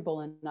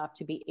comfortable enough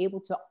to be able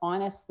to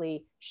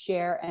honestly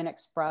share and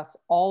express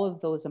all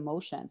of those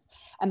emotions.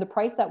 And the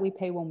price that we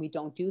pay when we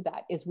don't do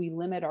that is we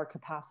limit our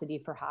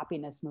capacity for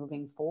happiness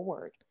moving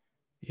forward.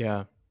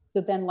 Yeah.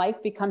 So then life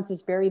becomes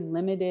this very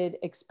limited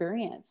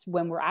experience,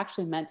 when we're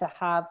actually meant to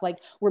have, like,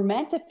 we're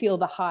meant to feel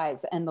the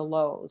highs and the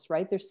lows,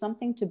 right? There's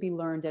something to be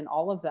learned in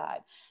all of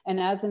that. And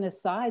as an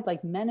aside,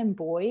 like, men and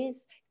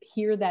boys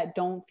hear that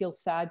don't feel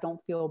sad,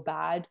 don't feel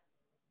bad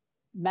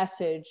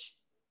message,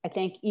 I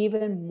think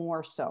even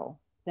more so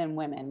than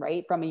women,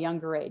 right? From a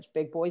younger age,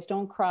 big boys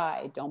don't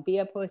cry, don't be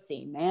a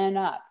pussy, man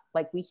up.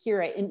 Like, we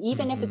hear it. And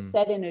even if it's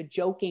said in a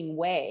joking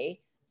way,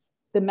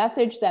 the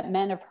message that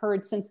men have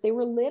heard since they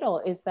were little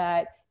is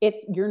that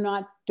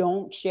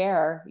don't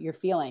share your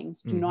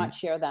feelings. Do not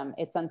share them.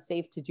 It's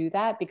unsafe to do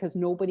that because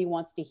nobody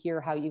wants to hear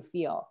how you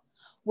feel.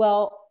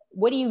 Well,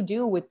 what do you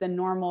do with the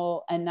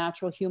normal and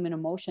natural human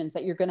emotions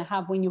that you're going to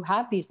have when you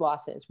have these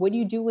losses? What do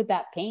you do with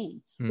that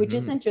pain, which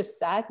isn't just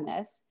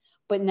sadness,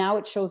 but now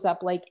it shows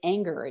up like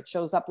anger. It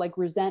shows up like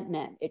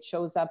resentment. It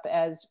shows up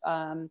as,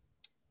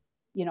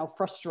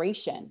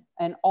 frustration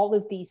and all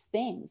of these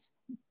things.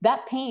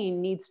 That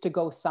pain needs to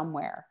go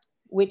somewhere,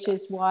 which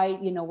is why,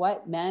 you know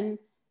what, men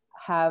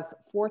have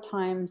 4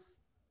 times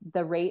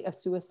the rate of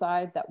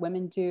suicide that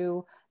women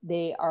do.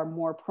 They are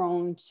more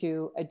prone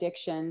to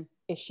addiction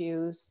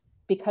issues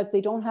because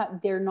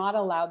they're not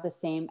allowed the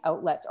same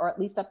outlets, or at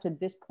least up to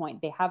this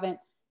point,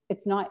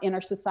 it's not in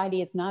our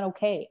society. It's not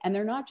okay. And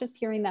they're not just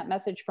hearing that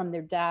message from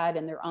their dad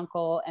and their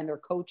uncle and their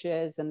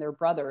coaches and their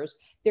brothers.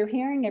 They're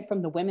hearing it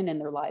from the women in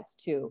their lives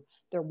too,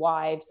 their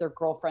wives, their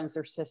girlfriends,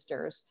 their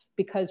sisters,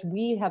 because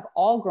we have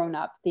all grown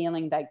up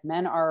feeling like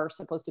men are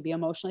supposed to be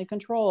emotionally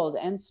controlled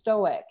and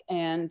stoic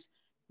and,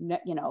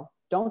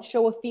 don't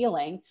show a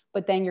feeling.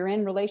 But then you're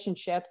in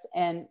relationships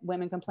and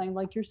women complain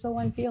like, you're so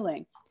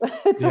unfeeling.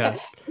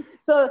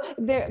 So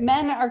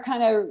men are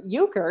kind of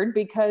euchred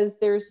because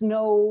there's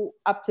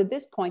up to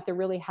this point, there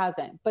really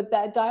hasn't. But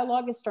that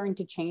dialogue is starting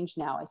to change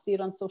now. I see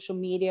it on social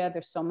media.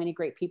 There's so many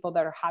great people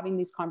that are having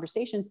these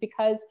conversations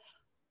because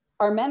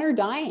our men are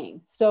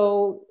dying.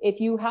 So if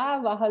you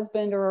have a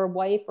husband or a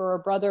wife or a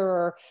brother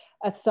or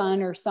a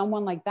son or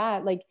someone like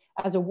that, like,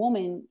 as a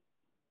woman,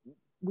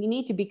 we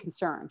need to be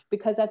concerned,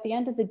 because at the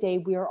end of the day,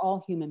 we are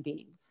all human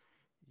beings.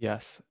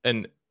 Yes.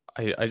 And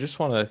I just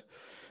want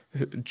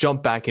to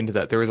jump back into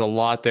that. There was a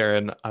lot there,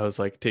 and I was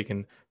like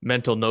taking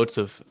mental notes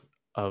of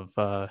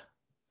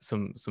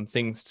some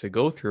things to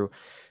go through.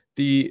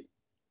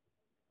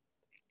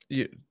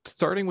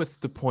 Starting with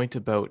the point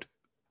about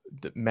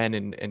the men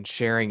and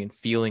sharing and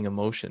feeling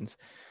emotions.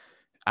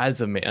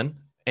 As a man,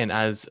 and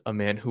as a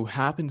man who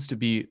happens to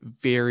be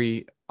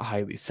very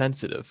highly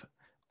sensitive,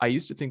 I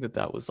used to think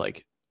that was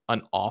like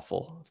an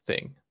awful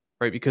thing,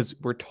 right? Because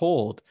we're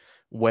told,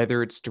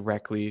 whether it's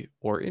directly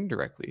or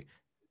indirectly,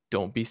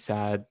 don't be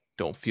sad,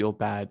 don't feel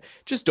bad,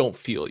 just don't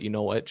feel, you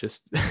know what,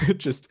 just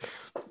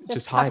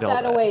hide all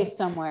that away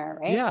somewhere,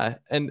 right? Yeah.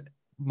 And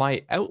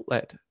my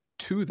outlet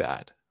to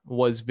that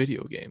was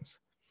video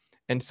games.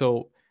 And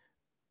so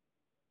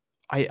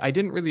I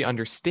didn't really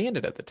understand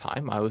it at the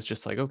time. I was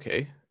just like,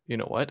 okay, you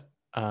know what?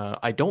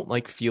 I don't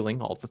like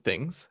feeling all the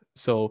things.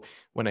 So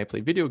when I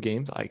play video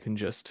games, I can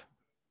just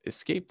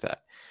escape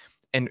that.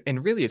 And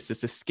really, it's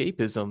this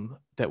escapism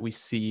that we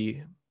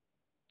see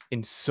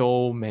in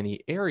so many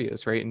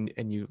areas, right?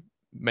 And you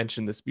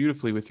mentioned this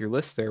beautifully with your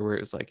list there, where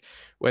it's like,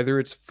 whether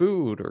it's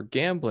food or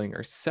gambling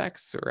or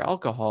sex or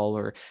alcohol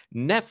or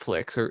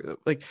Netflix or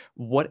like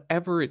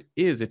whatever it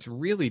is, it's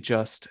really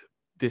just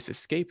this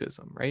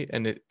escapism, right?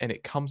 And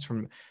it comes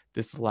from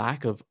this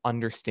lack of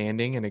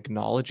understanding and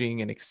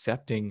acknowledging and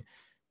accepting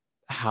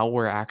how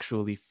we're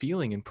actually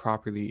feeling and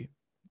properly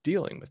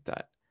dealing with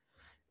that.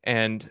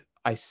 And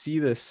I see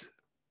this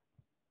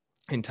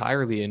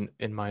entirely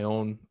in my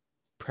own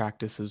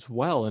practice as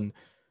well. And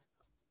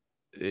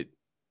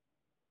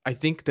I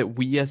think that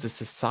we as a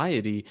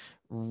society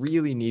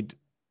really need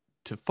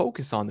to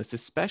focus on this,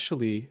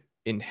 especially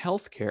in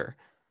healthcare.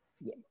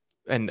 Yeah.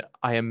 And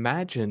I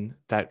imagine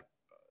that,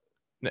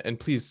 and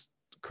please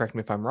correct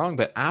me if I'm wrong,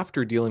 but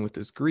after dealing with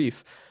this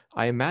grief,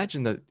 I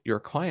imagine that your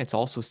clients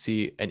also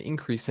see an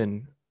increase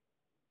in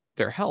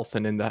their health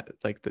and in that,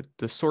 like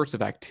the sorts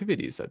of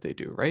activities that they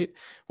do, right?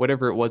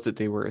 Whatever it was that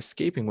they were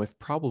escaping with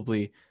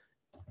probably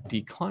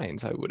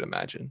declines, I would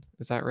imagine.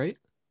 Is that right?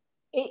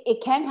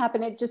 It can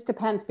happen. It just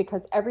depends,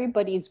 because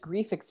everybody's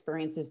grief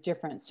experience is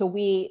different. So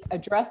we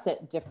address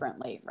it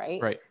differently,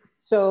 right? Right.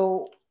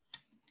 So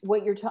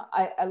what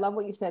I love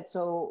what you said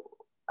so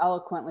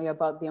eloquently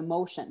about the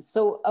emotions.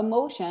 So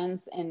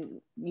emotions,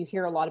 and you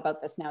hear a lot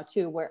about this now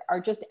too,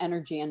 are just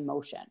energy and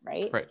motion,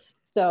 right? Right.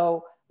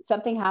 So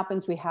something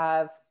happens, we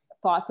have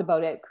thoughts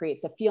about it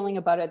creates a feeling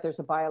about it. There's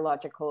a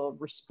biological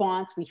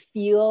response. We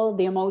feel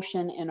the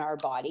emotion in our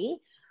body.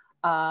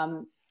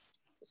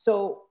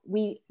 So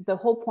the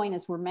whole point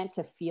is we're meant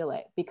to feel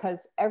it,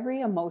 because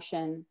every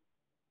emotion,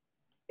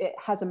 it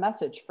has a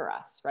message for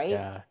us, right?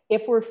 Yeah.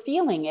 If we're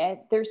feeling it,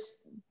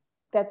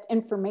 that's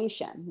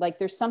information. Like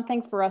there's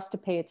something for us to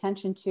pay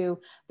attention to.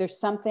 There's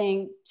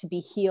something to be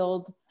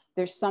healed.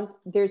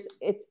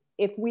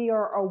 If we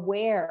are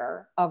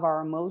aware of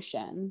our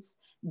emotions,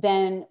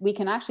 then we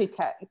can actually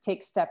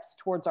take steps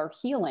towards our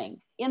healing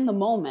in the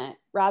moment,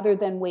 rather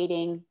than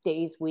waiting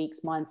days,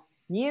 weeks, months,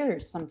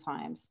 years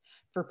sometimes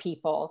for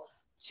people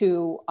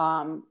to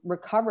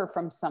recover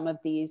from some of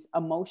these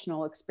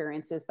emotional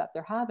experiences that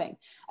they're having.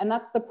 And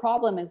that's the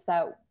problem, is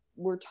that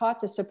we're taught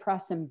to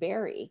suppress and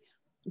bury,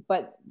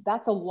 but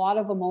that's a lot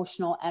of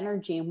emotional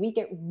energy, and we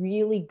get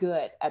really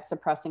good at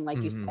suppressing,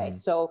 like you say.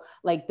 So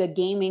like the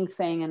gaming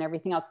thing and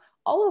everything else,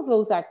 all of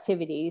those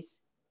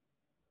activities,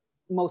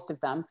 most of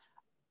them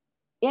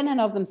in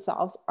and of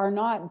themselves are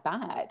not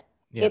bad.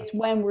 Yeah. It's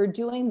when we're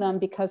doing them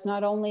because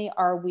not only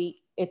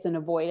it's an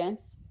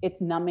avoidance,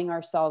 it's numbing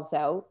ourselves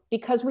out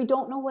because we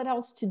don't know what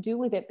else to do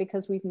with it,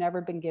 because we've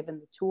never been given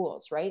the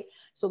tools, right?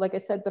 So like I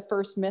said, the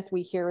first myth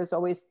we hear is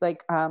always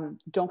like,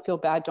 don't feel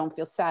bad, don't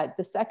feel sad.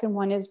 The second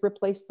one is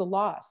replace the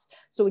loss.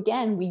 So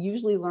again, we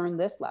usually learn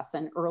this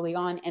lesson early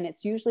on, and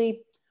it's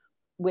usually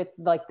with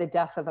like the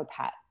death of a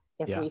pet,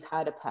 if we've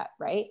had a pet,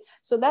 right?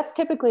 So that's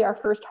typically our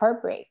first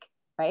heartbreak,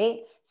 right?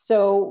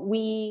 So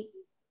we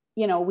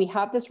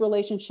have this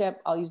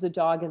relationship. I'll use the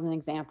dog as an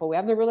example. We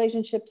have the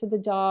relationship to the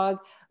dog.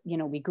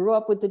 We grew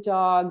up with the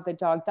dog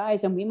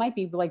dies, and we might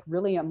be like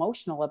really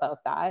emotional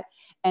about that.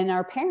 And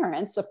our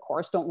parents, of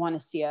course, don't want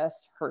to see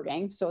us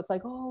hurting. So it's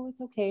like, oh,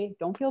 it's okay.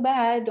 Don't feel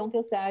bad. Don't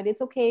feel sad.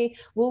 It's okay.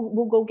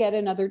 We'll go get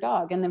another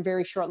dog. And then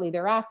very shortly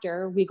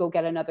thereafter, we go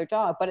get another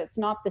dog, but it's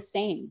not the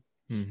same,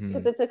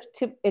 because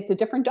it's a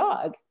different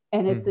dog.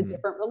 And it's a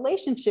different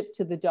relationship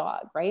to the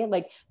dog, right?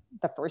 Like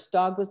the first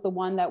dog was the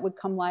one that would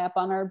come lie up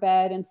on our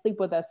bed and sleep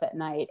with us at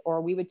night,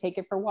 or we would take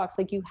it for walks.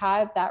 Like you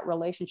have that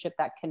relationship,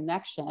 that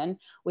connection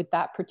with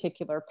that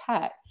particular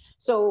pet.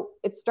 So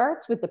it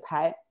starts with the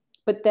pet,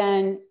 but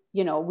then,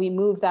 we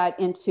move that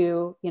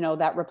into,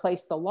 that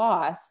replace the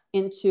loss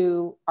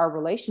into our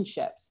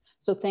relationships.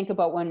 So think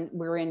about when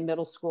we're in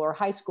middle school or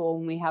high school,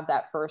 when we have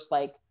that first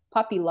like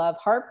puppy love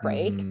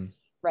heartbreak,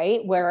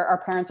 right? Where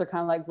our parents are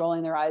kind of like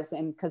rolling their eyes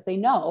in because they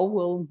know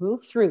we'll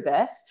move through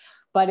this,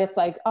 but it's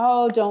like,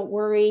 oh, don't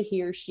worry.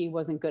 He or she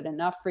wasn't good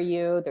enough for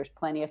you. There's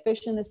plenty of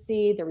fish in the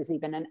sea. There was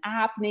even an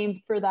app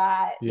named for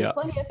that. Yeah. There's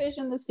plenty of fish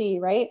in the sea,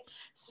 right?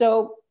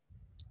 So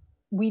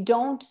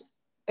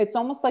it's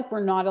almost like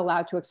we're not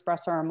allowed to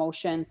express our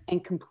emotions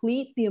and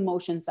complete the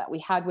emotions that we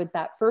had with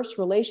that first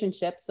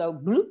relationship. So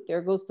bloop,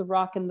 there goes the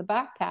rock in the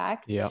backpack.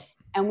 Yeah.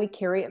 And we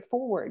carry it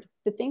forward.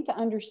 The thing to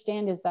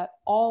understand is that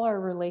all our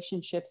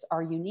relationships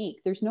are unique.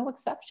 There's no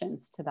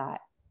exceptions to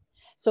that.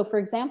 So for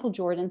example,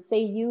 Jordan,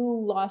 say you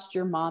lost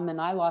your mom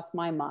and I lost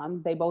my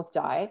mom. They both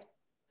died.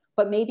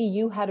 But maybe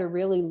you had a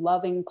really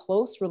loving,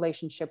 close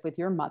relationship with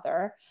your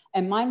mother,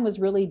 and mine was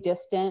really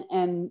distant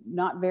and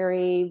not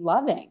very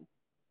loving.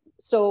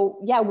 So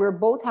yeah, we're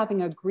both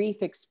having a grief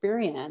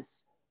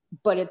experience,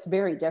 but it's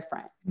very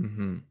different,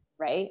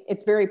 right?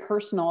 It's very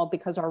personal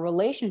because our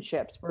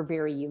relationships were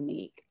very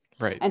unique.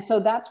 Right. And so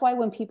that's why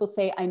when people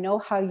say, I know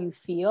how you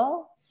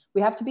feel,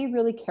 we have to be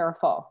really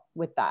careful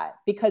with that,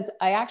 because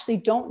I actually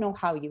don't know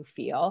how you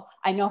feel.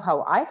 I know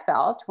how I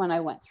felt when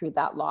I went through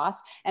that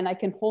loss, and I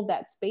can hold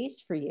that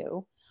space for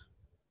you,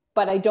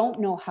 but I don't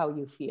know how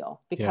you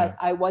feel because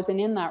I wasn't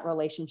in that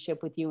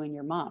relationship with you and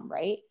your mom,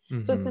 right?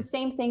 So it's the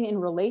same thing in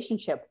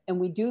relationship. And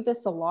we do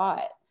this a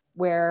lot,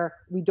 where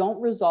we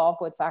don't resolve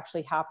what's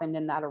actually happened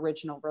in that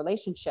original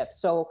relationship.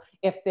 So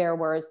if there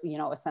was,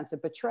 a sense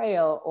of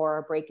betrayal or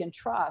a break in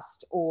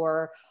trust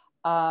or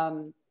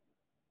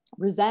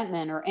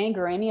resentment or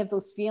anger, any of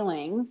those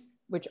feelings,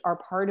 which are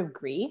part of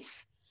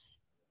grief,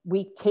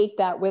 we take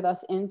that with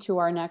us into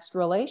our next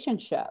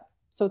relationship.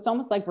 So it's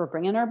almost like we're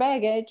bringing our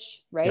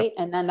baggage, right? Yep.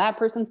 And then that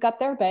person's got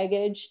their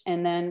baggage,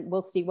 and then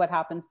we'll see what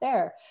happens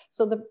there.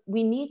 So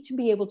we need to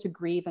be able to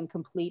grieve and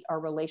complete our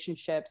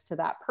relationships to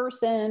that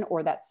person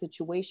or that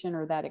situation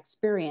or that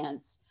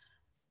experience,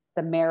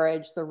 the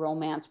marriage, the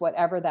romance,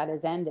 whatever that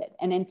has ended.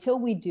 And until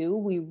we do,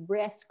 we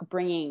risk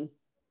bringing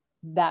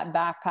that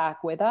backpack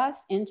with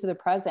us into the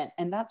present.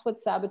 And that's what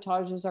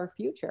sabotages our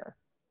future.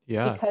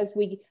 Yeah. Because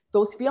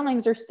those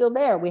feelings are still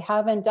there. We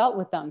haven't dealt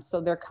with them.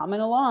 So they're coming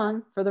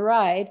along for the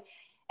ride,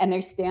 and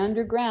they stay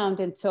underground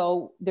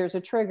until there's a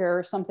trigger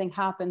or something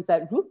happens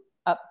that whoop,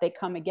 up they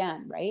come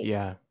again, right?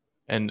 Yeah.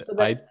 And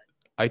so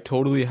I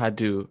totally had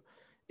to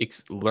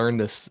learn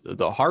this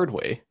the hard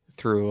way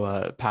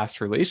through past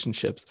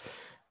relationships.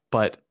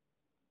 But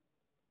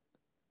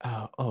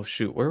oh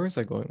shoot, where was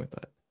I going with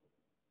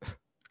that?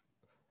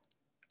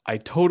 I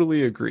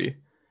totally agree.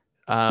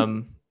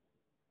 I'm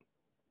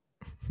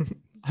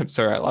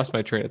sorry, I lost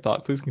my train of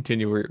thought. Please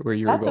continue where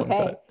you were going with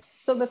that.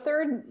 So the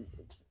third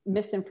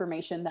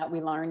misinformation that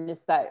we learned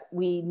is that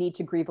we need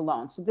to grieve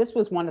alone. So this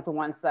was one of the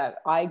ones that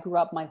I grew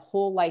up my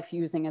whole life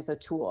using as a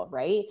tool,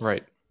 right?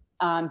 Right.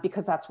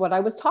 Because that's what I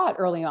was taught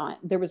early on.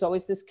 There was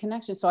always this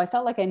connection. So I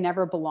felt like I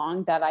never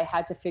belonged, that I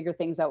had to figure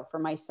things out for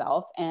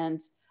myself.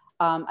 And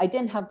I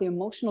didn't have the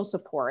emotional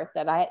support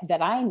that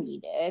I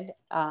needed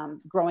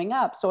growing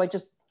up. So I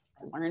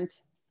learned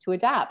to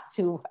adapt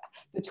to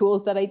the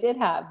tools that I did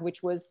have,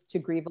 which was to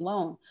grieve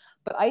alone.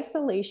 But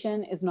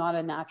isolation is not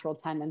a natural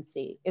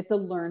tendency. It's a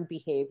learned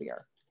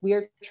behavior. We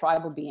are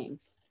tribal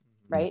beings,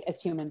 right? As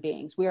human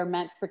beings, we are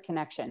meant for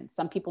connection.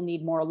 Some people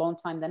need more alone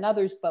time than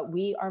others, but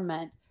we are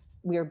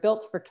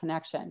built for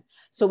connection.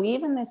 So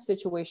even this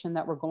situation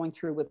that we're going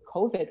through with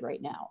COVID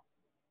right now,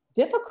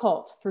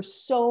 difficult for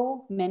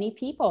so many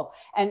people.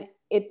 And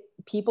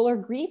people are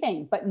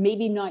grieving, but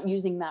maybe not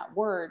using that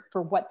word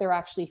for what they're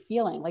actually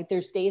feeling. Like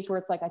there's days where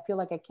it's like, I feel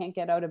like I can't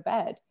get out of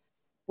bed.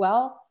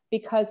 Well,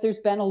 because there's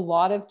been a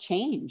lot of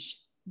change.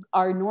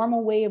 Our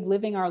normal way of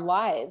living our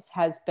lives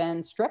has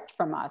been stripped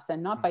from us,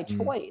 and not by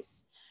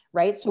choice,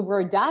 right? So we're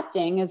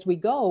adapting as we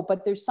go,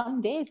 but there's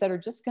some days that are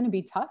just going to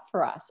be tough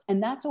for us.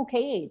 And that's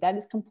okay. That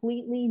is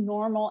completely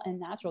normal and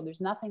natural.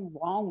 There's nothing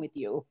wrong with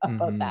you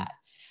about that,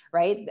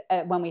 right?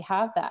 When we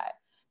have that,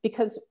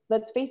 because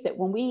let's face it,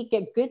 when we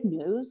get good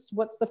news,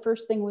 what's the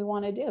first thing we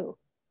want to do?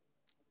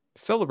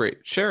 Celebrate,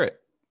 share it.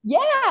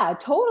 Yeah,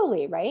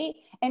 totally. Right.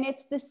 And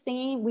it's the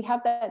same. We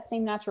have that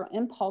same natural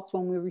impulse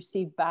when we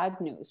receive bad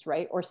news,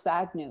 right? Or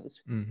sad news.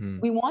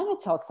 We want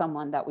to tell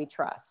someone that we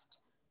trust.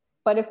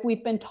 But if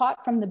we've been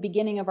taught from the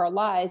beginning of our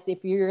lives,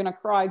 if you're going to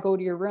cry, go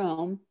to your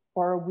room,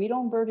 or we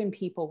don't burden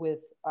people with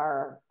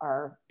our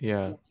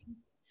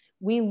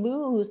we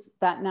lose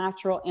that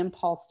natural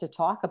impulse to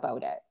talk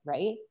about it.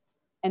 Right.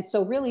 And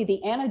so really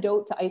the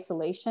antidote to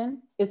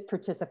isolation is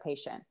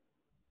participation.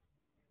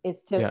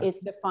 Is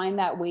to find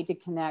that way to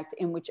connect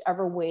in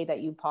whichever way that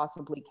you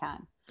possibly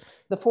can.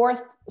 The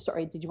fourth,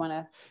 sorry, did you want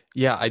to?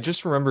 Yeah, I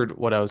just remembered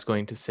what I was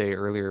going to say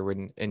earlier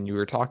and you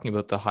were talking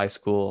about the high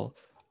school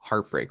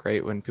heartbreak,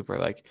 right? When people are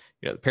like,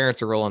 the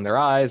parents are rolling their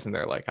eyes and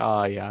they're like,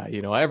 yeah,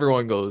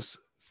 everyone goes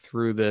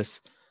through this.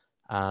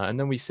 And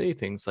then we say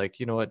things like,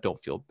 you know what, don't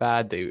feel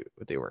bad. They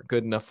weren't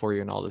good enough for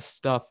you and all this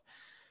stuff.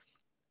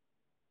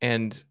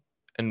 And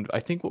I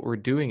think what we're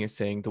doing is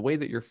saying the way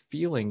that you're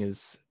feeling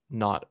is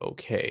not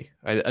okay.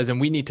 As in,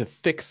 we need to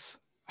fix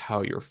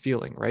how you're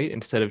feeling, right?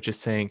 Instead of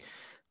just saying,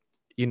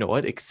 you know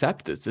what,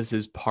 accept this. This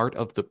is part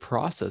of the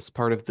process,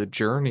 part of the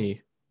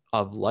journey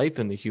of life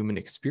and the human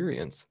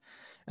experience.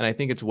 And I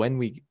think it's when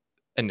we,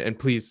 and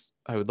please,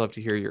 I would love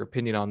to hear your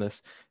opinion on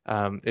this.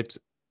 I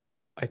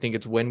think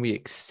it's when we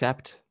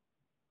accept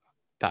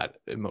that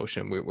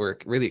emotion, we're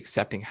really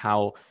accepting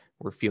how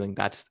we're feeling.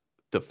 That's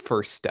the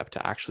first step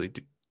to actually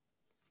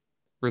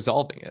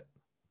resolving it.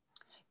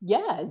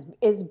 Yeah,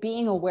 is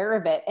being aware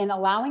of it and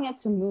allowing it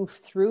to move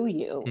through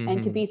you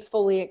and to be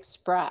fully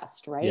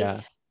expressed, right?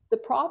 Yeah. The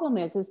problem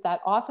is that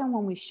often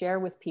when we share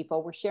with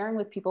people, we're sharing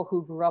with people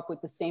who grew up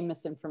with the same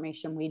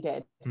misinformation we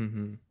did.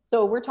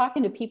 So we're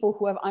talking to people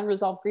who have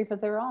unresolved grief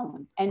of their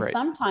own. And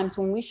sometimes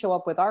when we show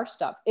up with our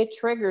stuff, it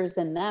triggers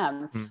in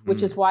them,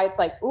 which is why it's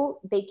like,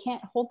 oh, they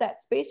can't hold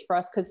that space for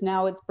us because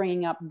now it's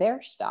bringing up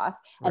their stuff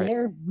and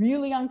they're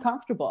really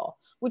uncomfortable,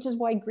 which is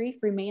why grief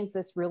remains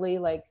this really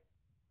like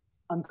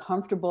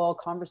uncomfortable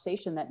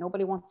conversation that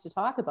nobody wants to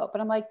talk about. But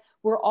I'm like,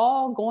 we're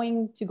all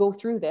going to go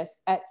through this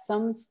at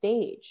some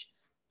stage.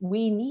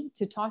 We need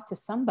to talk to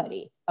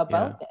somebody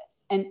about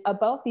this and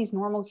about these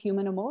normal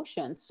human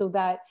emotions so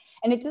that,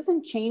 and it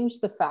doesn't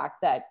change the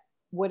fact that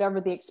whatever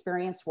the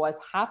experience was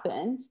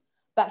happened,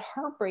 that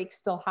heartbreak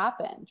still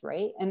happened,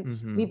 right?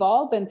 And we've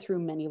all been through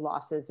many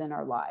losses in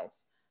our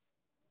lives.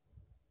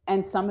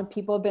 And some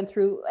people have been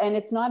through, and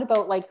it's not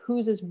about like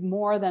whose is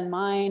more than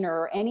mine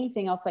or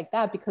anything else like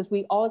that, because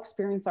we all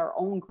experience our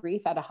own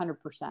grief at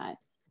 100%.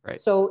 Right.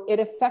 So it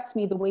affects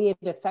me the way it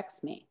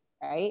affects me.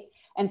 Right.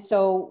 And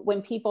so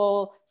when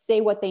people say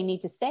what they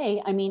need to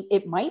say, I mean,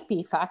 it might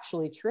be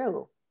factually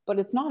true, but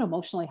it's not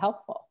emotionally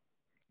helpful.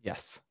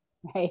 Yes.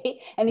 Right.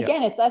 And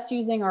again, it's us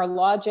using our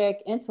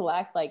logic,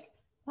 intellect, like,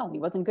 well, he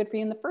wasn't good for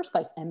you in the first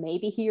place. And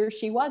maybe he or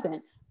she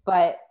wasn't,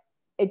 but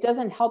it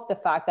doesn't help the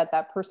fact that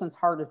that person's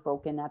heart is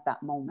broken at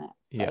that moment.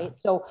 Right.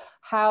 So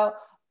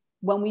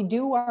when we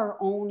do our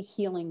own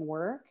healing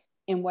work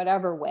in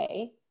whatever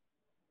way,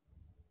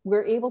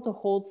 we're able to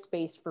hold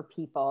space for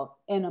people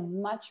in a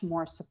much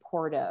more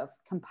supportive,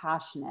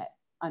 compassionate,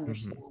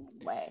 understanding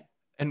way.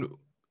 And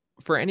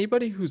for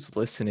anybody who's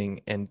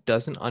listening and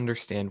doesn't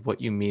understand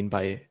what you mean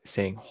by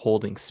saying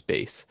holding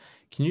space,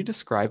 can you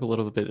describe a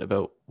little bit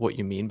about what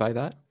you mean by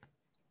that?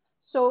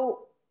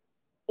 So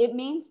it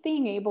means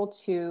being able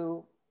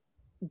to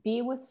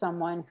be with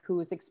someone who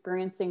is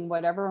experiencing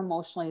whatever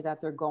emotionally that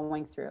they're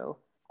going through.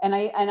 And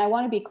I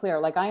want to be clear,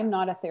 like I am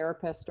not a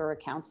therapist or a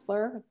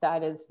counselor.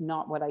 That is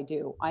not what I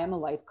do. I am a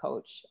life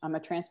coach. I'm a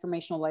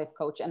transformational life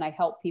coach, and I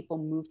help people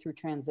move through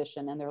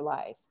transition in their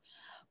lives.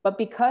 But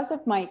because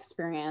of my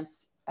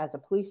experience as a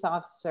police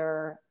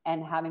officer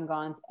and having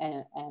gone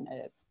and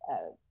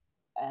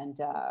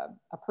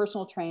a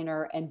personal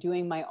trainer and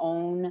doing my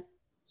own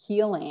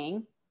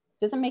healing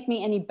doesn't make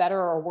me any better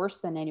or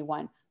worse than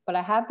anyone, but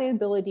I have the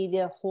ability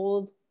to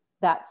hold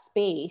that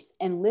space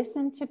and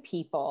listen to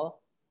people.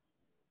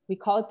 We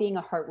call it being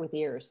a heart with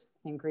ears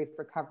in grief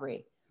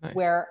recovery, nice.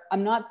 Where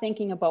I'm not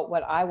thinking about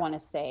what I want to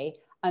say.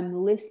 I'm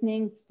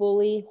listening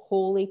fully,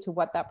 wholly to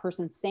what that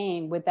person's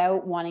saying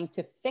without wanting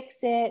to fix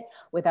it,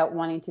 without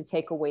wanting to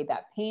take away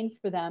that pain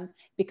for them,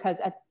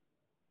 because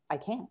I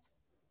can't.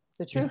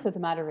 The truth of the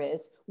matter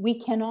is we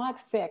cannot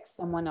fix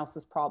someone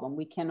else's problem.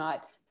 We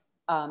cannot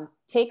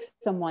take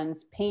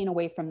someone's pain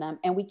away from them,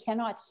 and we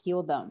cannot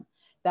heal them.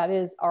 That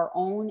is our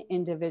own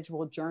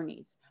individual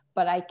journeys.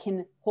 But I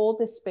can hold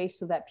this space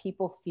so that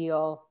people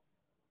feel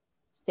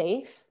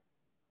safe,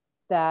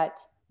 that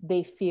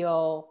they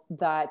feel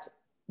that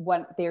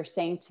what they're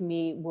saying to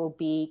me will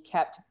be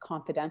kept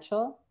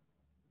confidential,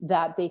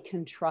 that they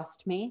can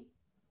trust me.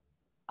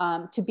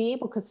 To be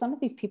able, because some of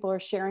these people are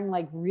sharing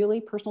like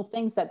really personal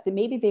things that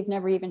maybe they've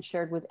never even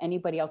shared with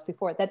anybody else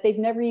before, that they've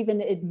never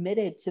even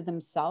admitted to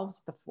themselves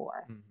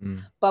before. Mm-hmm.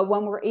 But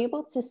when we're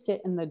able to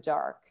sit in the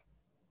dark,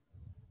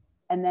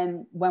 and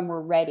then when we're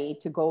ready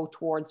to go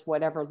towards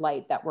whatever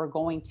light that we're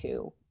going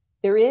to,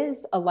 there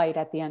is a light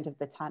at the end of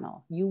the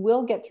tunnel. You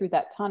will get through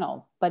that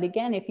tunnel. But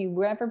again, if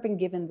you've ever been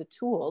given the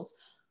tools,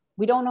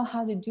 we don't know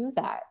how to do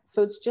that.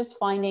 So it's just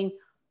finding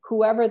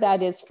whoever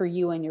that is for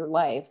you in your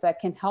life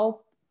that can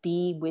help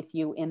be with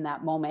you in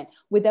that moment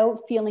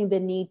without feeling the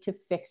need to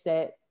fix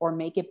it or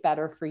make it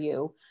better for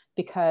you.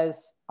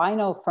 Because I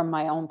know from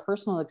my own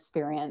personal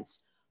experience,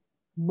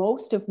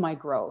 most of my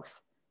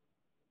growth,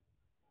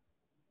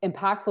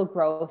 impactful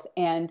growth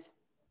and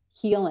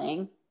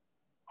healing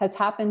has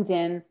happened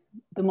in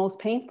the most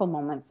painful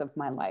moments of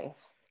my life.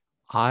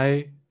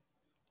 I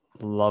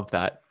love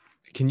that.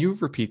 Can you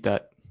repeat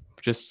that?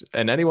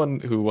 And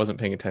anyone who wasn't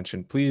paying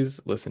attention, please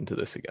listen to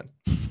this again.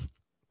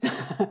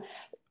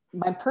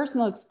 My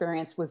personal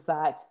experience was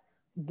that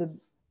the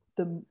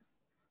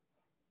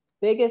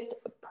biggest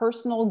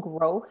personal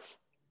growth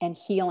and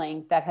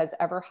healing that has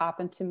ever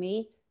happened to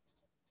me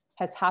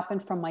has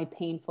happened from my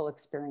painful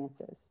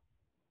experiences.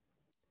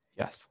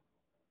 Yes.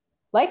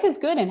 Life is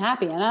good and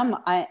happy.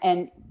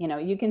 And you know,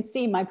 you can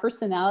see my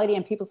personality,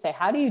 and people say,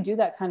 how do you do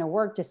that kind of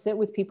work to sit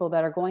with people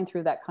that are going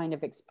through that kind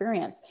of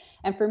experience?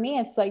 And for me,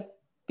 it's like,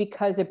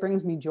 because it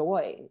brings me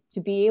joy to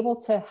be able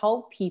to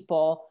help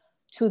people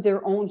to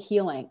their own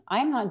healing.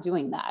 I'm not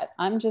doing that.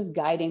 I'm just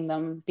guiding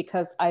them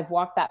because I've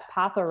walked that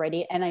path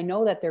already. And I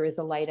know that there is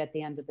a light at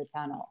the end of the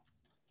tunnel.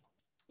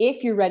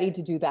 If you're ready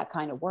to do that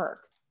kind of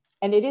work.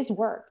 And it is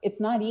work. It's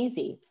not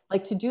easy.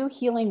 Like, to do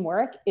healing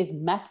work is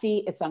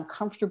messy. It's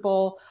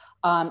uncomfortable.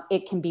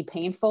 It can be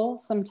painful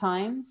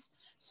sometimes.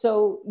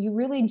 So you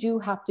really do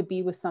have to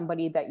be with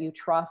somebody that you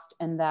trust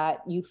and that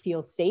you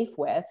feel safe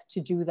with to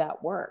do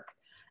that work.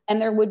 And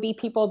there would be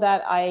people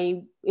that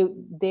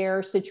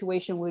their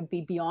situation would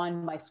be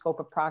beyond my scope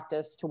of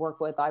practice to work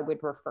with, I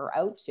would refer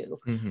out to.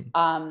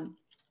 Mm-hmm.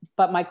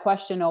 But my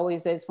question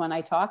always is, when I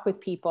talk with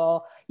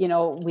people, you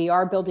know, we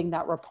are building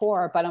that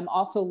rapport, but I'm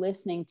also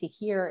listening to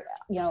hear,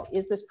 you know,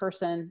 is this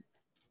person,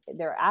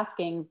 they're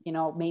asking, you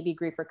know, maybe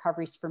grief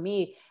recovery's for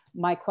me.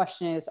 My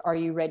question is, are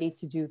you ready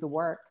to do the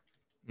work?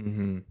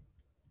 Mm-hmm.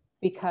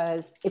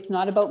 Because it's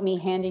not about me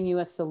handing you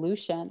a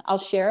solution. I'll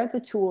share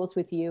the tools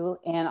with you,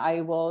 and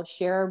I will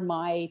share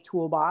my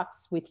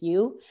toolbox with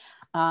you.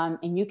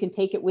 And you can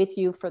take it with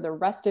you for the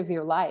rest of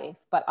your life,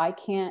 but I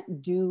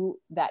can't do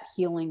that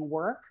healing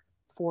work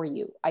for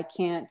you. I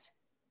can't,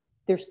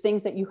 there's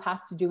things that you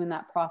have to do in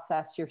that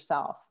process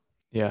yourself.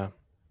 Yeah.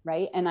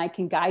 Right. And I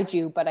can guide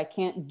you, but I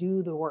can't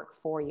do the work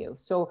for you.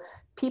 So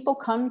people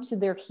come to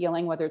their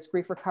healing, whether it's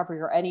grief recovery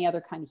or any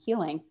other kind of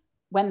healing,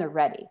 when they're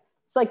ready.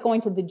 It's like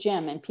going to the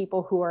gym, and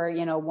people who are,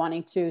 you know,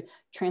 wanting to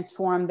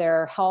transform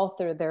their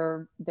health or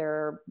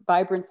their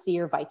vibrancy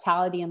or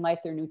vitality in life,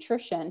 their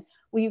nutrition.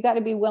 Well, you've got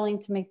to be willing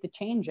to make the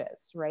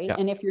changes, right? Yeah.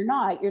 And if you're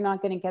not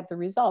going to get the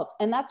results,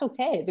 and that's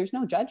okay. There's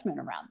no judgment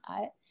around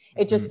that.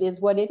 It just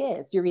is what it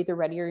is. You're either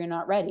ready or you're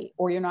not ready,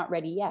 or you're not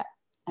ready yet.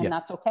 And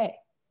that's okay,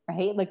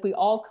 right? Like, we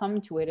all come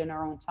to it in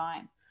our own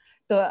time.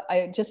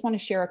 I just want to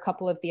share a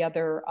couple of the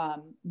other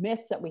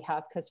myths that we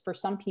have, because for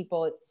some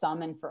people it's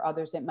some, and for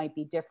others it might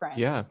be different.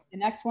 Yeah. The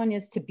next one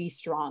is to be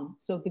strong.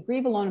 So the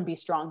grieve alone and be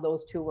strong,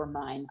 those two were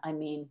mine. I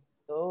mean,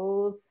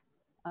 those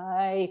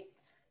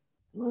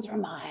were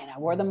mine. I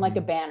wore them like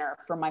a banner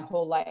for my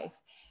whole life.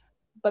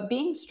 But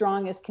being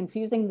strong is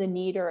confusing the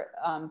need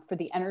for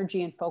the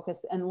energy and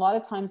focus. And a lot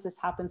of times this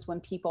happens when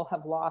people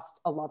have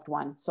lost a loved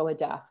one. So a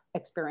death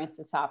experience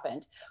has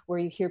happened, where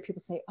you hear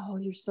people say, oh,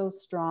 you're so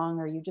strong,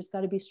 or you just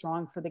got to be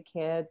strong for the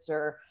kids.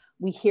 Or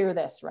we hear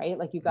this, right?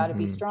 Like, you got to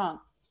be strong.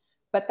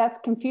 But that's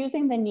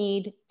confusing the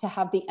need to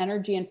have the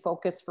energy and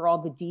focus for all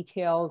the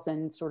details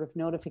and sort of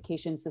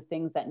notifications of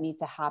things that need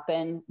to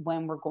happen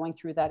when we're going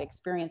through that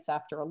experience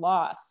after a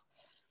loss.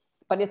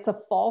 But it's a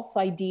false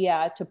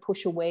idea to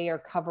push away or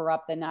cover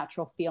up the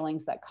natural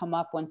feelings that come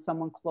up when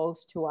someone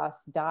close to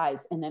us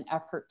dies in an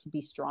effort to be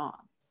strong.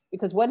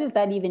 Because what does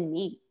that even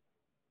mean?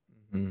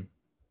 Mm-hmm.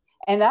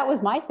 And that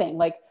was my thing.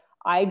 Like,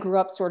 I grew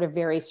up sort of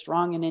very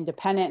strong and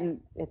independent.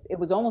 And it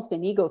was almost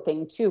an ego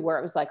thing too, where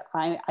it was like,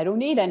 I don't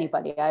need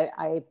anybody.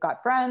 I've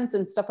got friends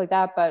and stuff like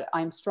that, but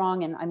I'm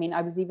strong. And I mean,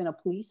 I was even a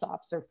police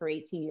officer for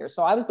 18 years.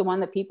 So I was the one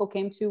that people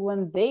came to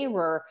when they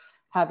were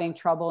having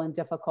trouble and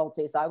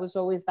difficulties. I was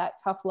always that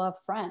tough love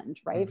friend,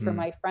 right? For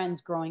my friends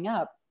growing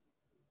up.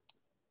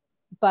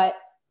 But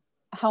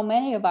how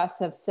many of us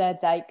have said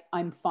like,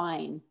 I'm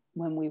fine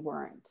when we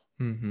weren't,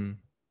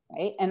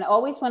 right? And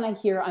always when I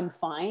hear I'm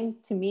fine,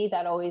 to me,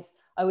 I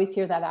always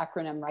hear that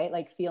acronym, right?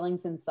 Like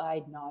feelings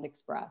inside, not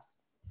expressed.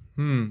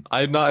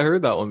 I've not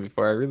heard that one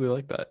before. I really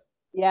like that.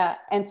 Yeah.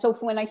 And so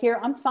when I hear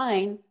I'm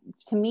fine,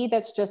 to me,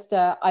 that's just,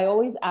 I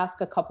always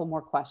ask a couple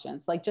more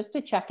questions, like just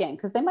to check in,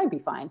 because they might be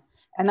fine.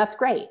 And that's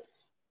great.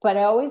 But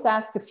I always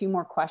ask a few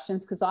more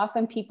questions, because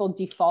often people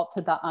default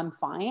to the I'm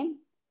fine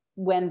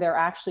when they're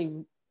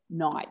actually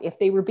not. If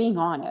they were being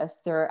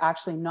honest, they're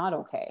actually not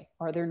okay,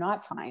 or they're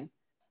not fine.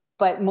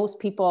 But most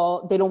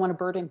people, they don't want to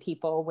burden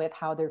people with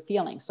how they're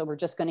feeling. So we're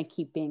just going to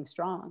keep being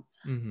strong.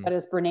 But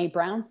as Brene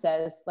Brown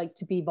says, like,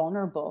 to be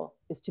vulnerable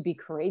is to be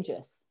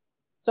courageous.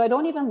 So I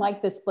don't even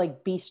like this,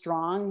 like, be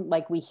strong.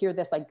 Like, we hear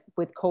this, like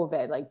with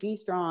COVID, like be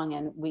strong.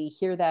 And we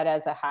hear that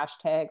as a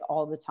hashtag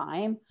all the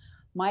time.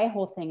 My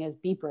whole thing is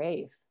be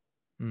brave.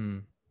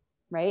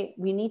 Right?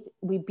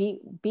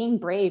 Being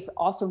brave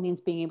also means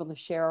being able to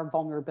share our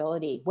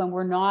vulnerability when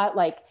we're not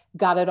like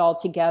got it all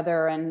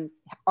together and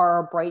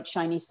our bright,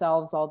 shiny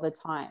selves all the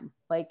time.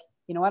 Like,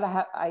 you know what?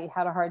 I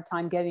had a hard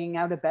time getting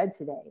out of bed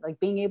today. Like,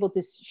 being able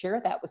to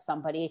share that with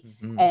somebody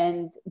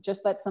and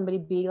just let somebody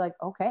be like,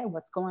 okay,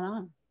 what's going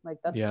on? Like,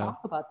 let's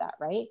talk about that.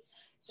 Right?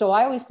 So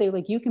I always say,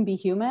 like, you can be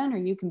human or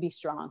you can be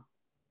strong.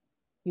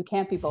 You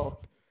can't be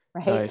both.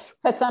 Right? Nice.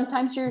 Because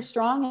sometimes you're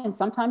strong and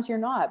sometimes you're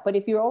not. But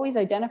if you're always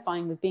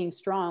identifying with being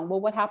strong,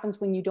 well, what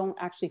happens when you don't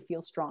actually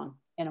feel strong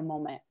in a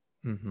moment?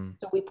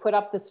 So we put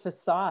up this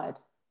facade,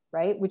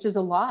 right? Which is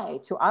a lie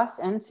to us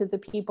and to the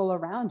people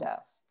around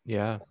us.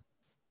 Yeah.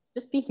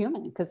 Just be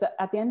human, because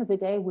at the end of the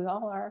day, we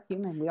all are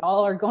human. We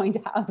all are going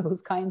to have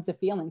those kinds of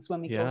feelings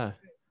when we go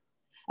through.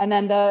 And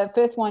then the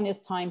fifth one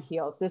is time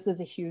heals. This is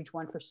a huge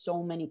one for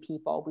so many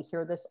people. We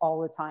hear this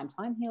all the time.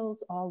 Time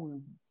heals all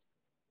wounds.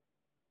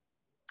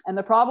 And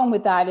the problem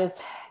with that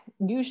is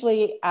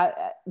usually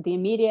the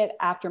immediate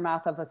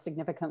aftermath of a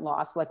significant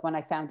loss, like when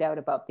I found out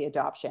about the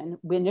adoption,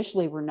 we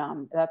initially were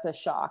numb. That's a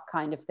shock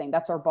kind of thing.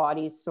 That's our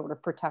body's sort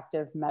of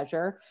protective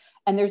measure.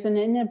 And there's an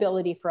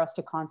inability for us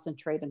to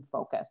concentrate and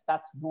focus.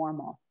 That's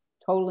normal,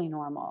 totally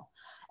normal.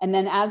 And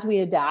then as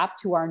we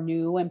adapt to our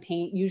new and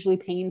usually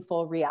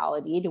painful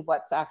reality, to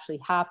what's actually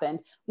happened,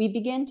 we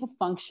begin to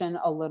function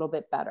a little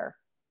bit better.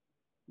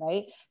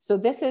 Right? So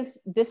this is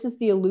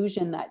the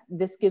illusion that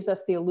this gives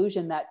us the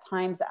illusion that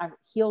time's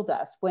healed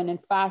us, when in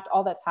fact,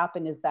 all that's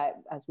happened is that,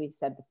 as we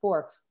said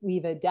before,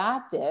 we've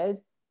adapted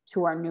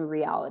to our new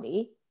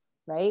reality,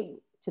 right?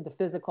 To the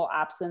physical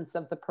absence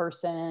of the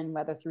person,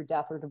 whether through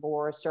death or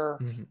divorce or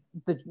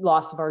the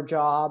loss of our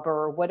job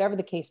or whatever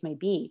the case may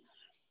be.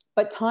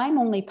 But time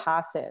only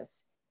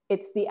passes.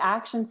 It's the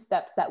action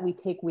steps that we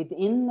take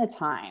within the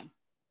time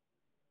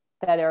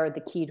that are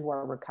the key to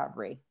our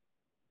recovery.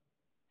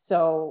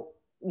 So,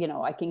 you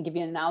know, I can give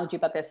you an analogy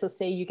about this. So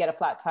say you get a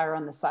flat tire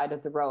on the side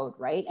of the road,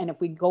 right? And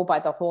if we go by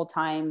the whole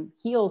time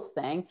heals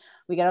thing,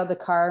 we get out of the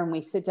car and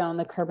we sit down on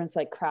the curb and it's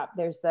like, crap,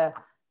 there's the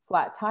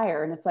flat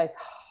tire. And it's like,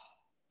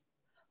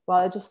 well,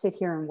 I'll just sit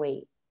here and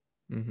wait.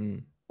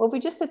 Well, if we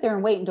just sit there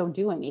and wait and don't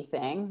do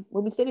anything,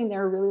 we'll be sitting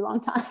there a really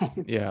long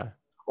time. Yeah.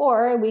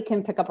 Or we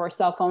can pick up our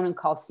cell phone and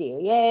call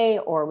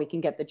CAA, or we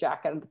can get the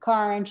jack out of the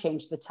car and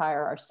change the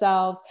tire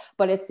ourselves.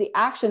 But it's the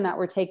action that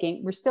we're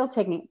taking. There's still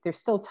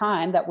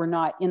time that we're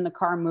not in the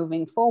car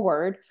moving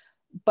forward,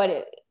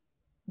 but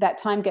that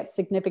time gets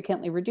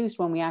significantly reduced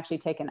when we actually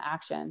take an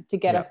action to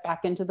get us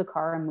back into the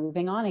car and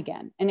moving on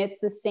again. And it's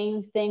the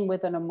same thing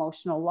with an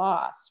emotional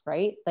loss,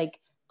 right? Like,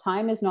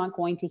 time is not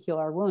going to heal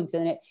our wounds.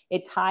 And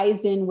it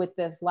ties in with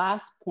this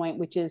last point,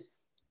 which is,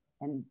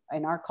 and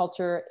in our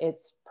culture,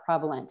 it's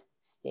prevalent.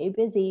 Stay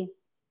busy.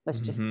 Let's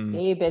just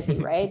stay busy,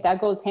 right? That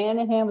goes hand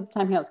in hand with the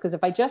time heals. Because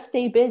if I just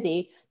stay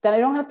busy, then I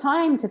don't have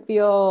time to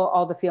feel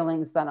all the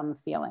feelings that I'm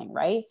feeling,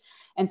 right?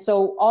 And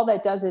so all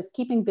that does is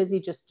keeping busy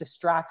just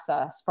distracts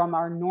us from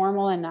our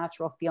normal and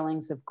natural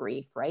feelings of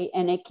grief, right?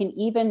 And it can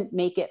even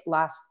make it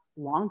last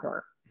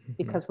longer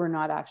because we're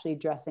not actually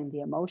addressing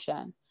the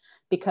emotion.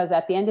 Because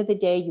at the end of the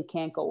day, you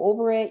can't go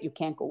over it, you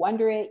can't go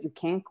under it, you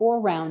can't go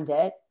around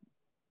it.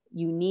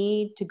 You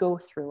need to go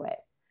through it.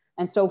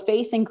 And so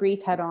facing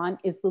grief head on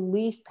is the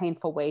least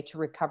painful way to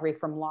recovery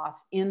from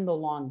loss in the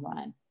long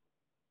run,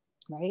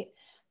 right?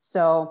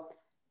 So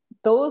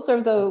those are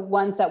the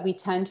ones that we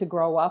tend to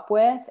grow up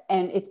with.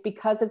 And it's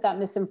because of that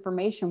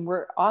misinformation,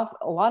 a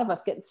lot of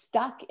us get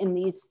stuck in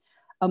these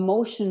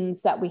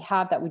emotions that we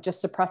have that we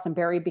just suppress and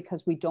bury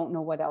because we don't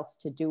know what else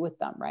to do with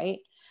them, right?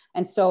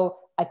 And so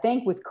I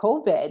think with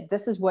COVID,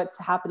 this is what's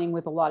happening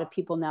with a lot of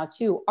people now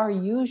too. Our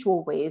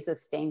usual ways of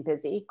staying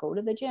busy: go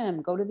to the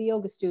gym, go to the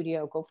yoga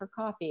studio, go for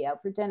coffee,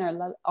 out for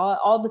dinner,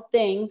 all the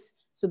things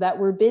so that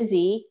we're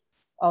busy,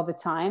 all the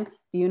time.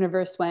 The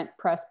universe went,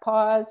 press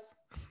pause.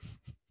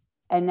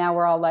 And now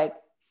we're all like,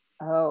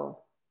 oh,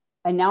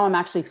 and now I'm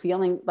actually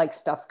feeling like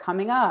stuff's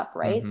coming up,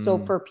 right? So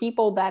for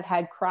people that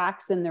had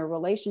cracks in their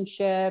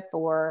relationship,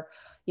 or,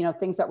 you know,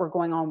 things that were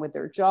going on with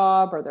their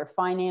job or their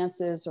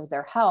finances or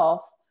their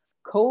health,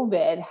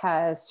 COVID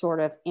has sort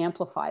of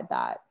amplified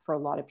that for a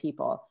lot of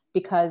people,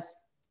 because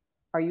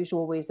our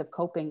usual ways of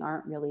coping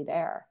aren't really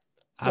there.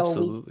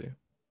 Absolutely.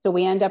 So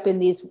we end up in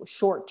these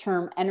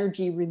short-term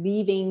energy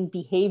relieving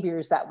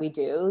behaviors that we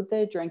do: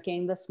 the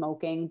drinking, the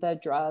smoking, the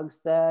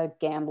drugs, the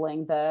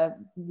gambling, the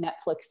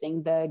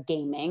Netflixing, the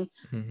gaming,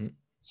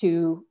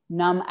 to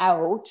numb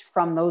out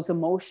from those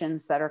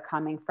emotions that are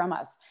coming from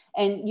us.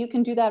 And you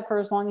can do that for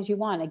as long as you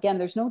want. Again,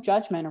 there's no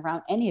judgment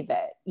around any of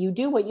it. You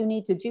do what you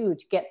need to do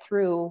to get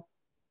through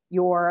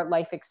your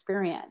life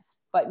experience,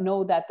 but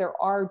know that there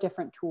are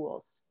different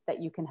tools that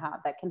you can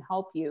have that can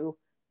help you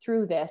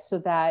through this, so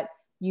that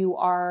you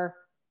are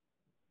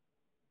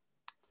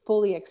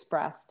fully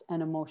expressed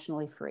and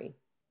emotionally free.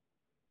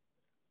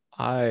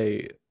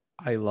 I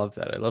love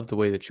that. I love the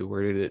way that you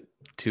worded it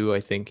too. I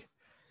think,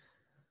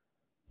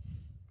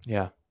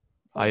 yeah,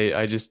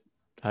 I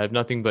have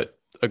nothing but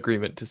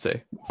agreement to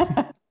say.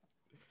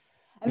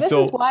 And this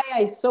is why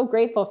I'm so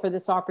grateful for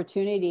this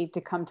opportunity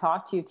to come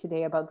talk to you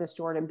today about this,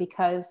 Jordan,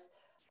 because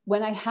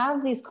when I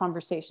have these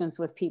conversations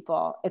with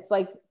people, it's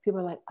like people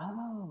are like,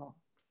 oh,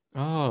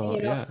 you know,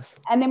 yes.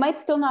 And they might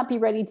still not be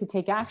ready to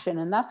take action,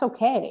 and that's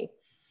okay.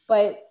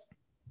 But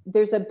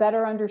there's a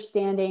better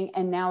understanding.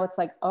 And now it's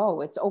like,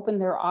 oh, it's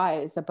opened their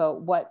eyes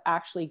about what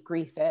actually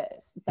grief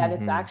is, that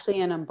it's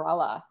actually an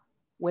umbrella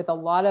with a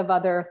lot of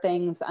other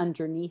things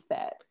underneath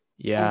it.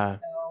 Yeah. And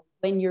so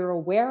when you're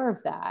aware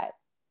of that,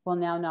 well,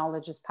 now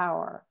knowledge is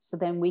power. So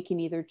then we can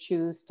either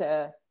choose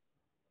to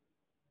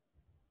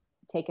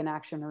take an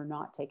action or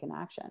not take an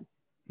action.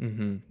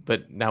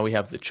 But now we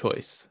have the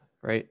choice,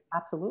 right?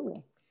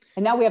 Absolutely.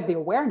 And now we have the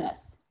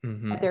awareness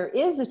that there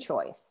is a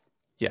choice.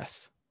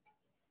 Yes.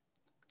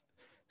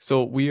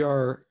 So we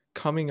are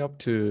coming up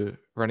to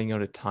running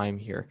out of time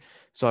here.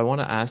 So I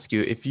want to ask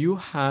you, if you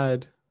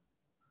had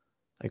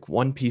like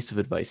one piece of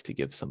advice to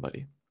give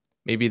somebody,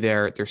 maybe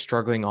they're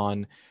struggling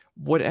on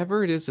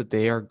whatever it is that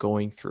they are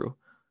going through,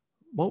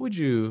 what would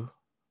you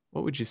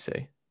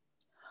say?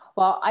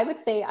 Well, I would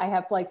say I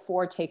have like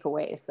 4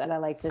 takeaways that I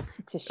like to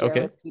share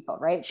with people,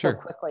 right? Sure. So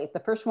quickly. The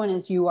first one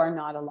is, you are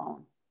not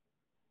alone,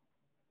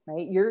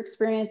 right? Your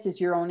experience is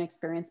your own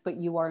experience, but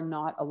you are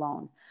not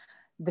alone.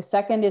 The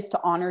second is to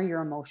honor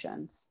your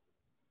emotions.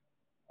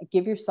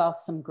 Give yourself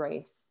some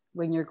grace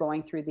when you're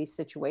going through these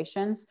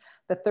situations.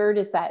 The third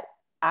is that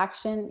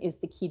action is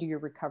the key to your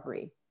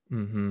recovery.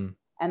 And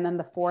then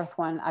the fourth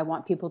one, I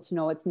want people to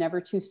know, it's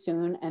never too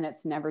soon and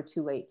it's never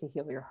too late to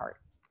heal your heart.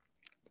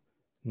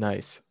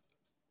 Nice.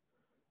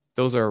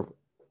 Those are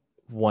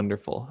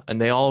wonderful. And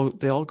they all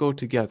go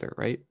together,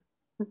 right?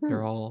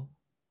 They're all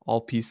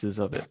pieces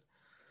of it.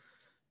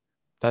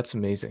 That's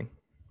amazing.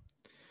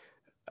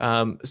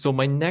 So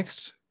my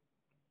next,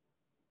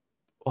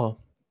 well,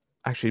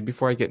 actually,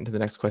 before I get into the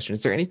next question,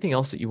 is there anything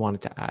else that you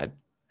wanted to add?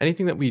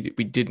 Anything that we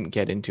didn't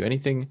get into?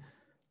 Anything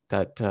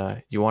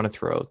that you want to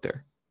throw out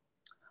there?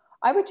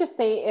 I would just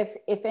say,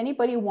 if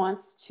anybody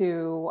wants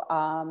to,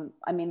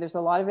 there's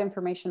a lot of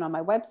information on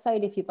my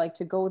website. If you'd like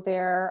to go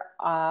there,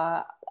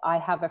 I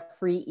have a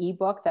free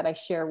ebook that I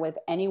share with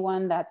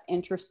anyone that's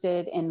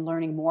interested in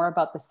learning more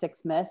about the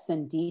 6 myths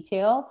in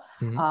detail,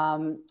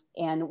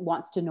 and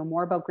wants to know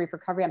more about grief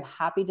recovery. I'm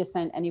happy to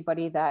send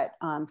anybody that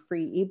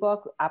free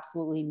ebook.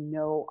 Absolutely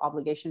no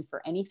obligation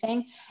for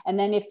anything. And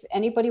then if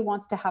anybody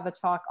wants to have a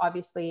talk,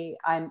 obviously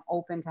I'm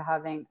open to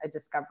having a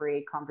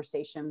discovery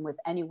conversation with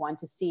anyone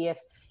to see if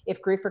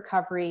grief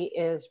recovery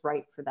is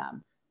right for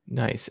them.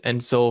 Nice.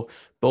 And so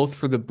both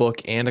for the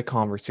book and a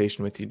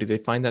conversation with you, do they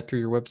find that through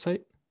your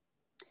website?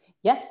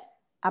 Yes,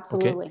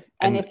 absolutely. Okay.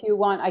 And if you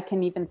want, I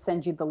can even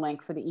send you the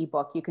link for the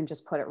ebook. You can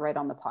just put it right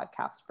on the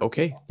podcast.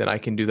 Okay, people. Then I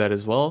can do that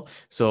as well.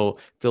 So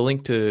the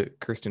link to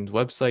Kirsten's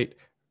website,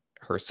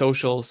 her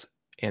socials,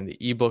 and the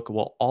ebook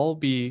will all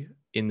be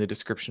in the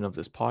description of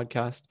this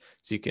podcast.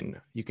 So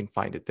you can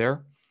find it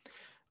there.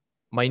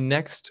 My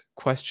next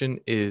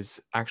question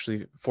is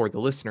actually for the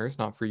listeners,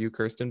 not for you,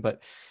 Kirsten,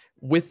 but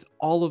with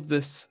all of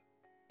this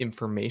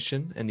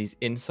information and these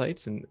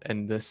insights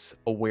and this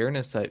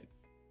awareness that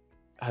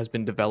has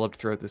been developed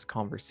throughout this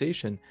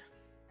conversation,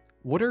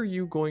 what are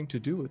you going to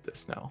do with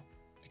this now?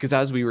 Because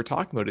as we were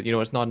talking about it,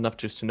 it's not enough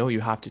just to know, you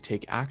have to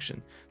take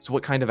action. So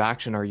what kind of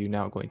action are you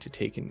now going to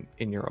take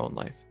in your own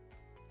life?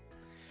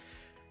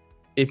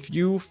 If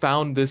you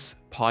found this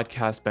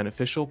podcast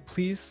beneficial,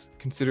 please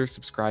consider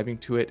subscribing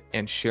to it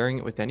and sharing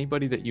it with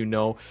anybody that you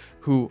know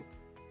who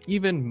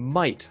even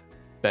might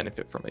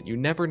benefit from it. You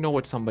never know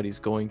what somebody's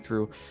going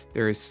through.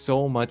 There is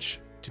so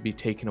much to be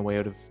taken away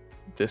out of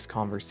this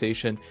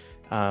conversation.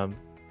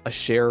 A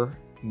share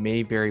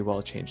may very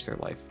well change their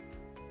life.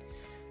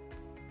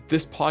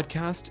 This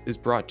podcast is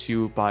brought to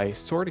you by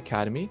Sword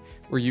Academy,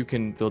 where you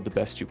can build the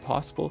best you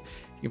possible.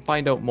 You can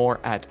find out more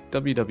at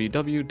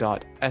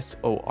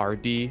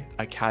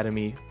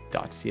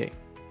www.swordacademy.ca.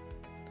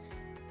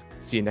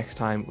 See you next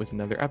time with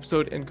another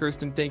episode. And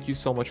Kirsten, thank you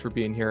so much for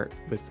being here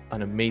with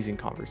an amazing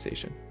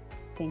conversation.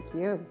 Thank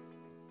you.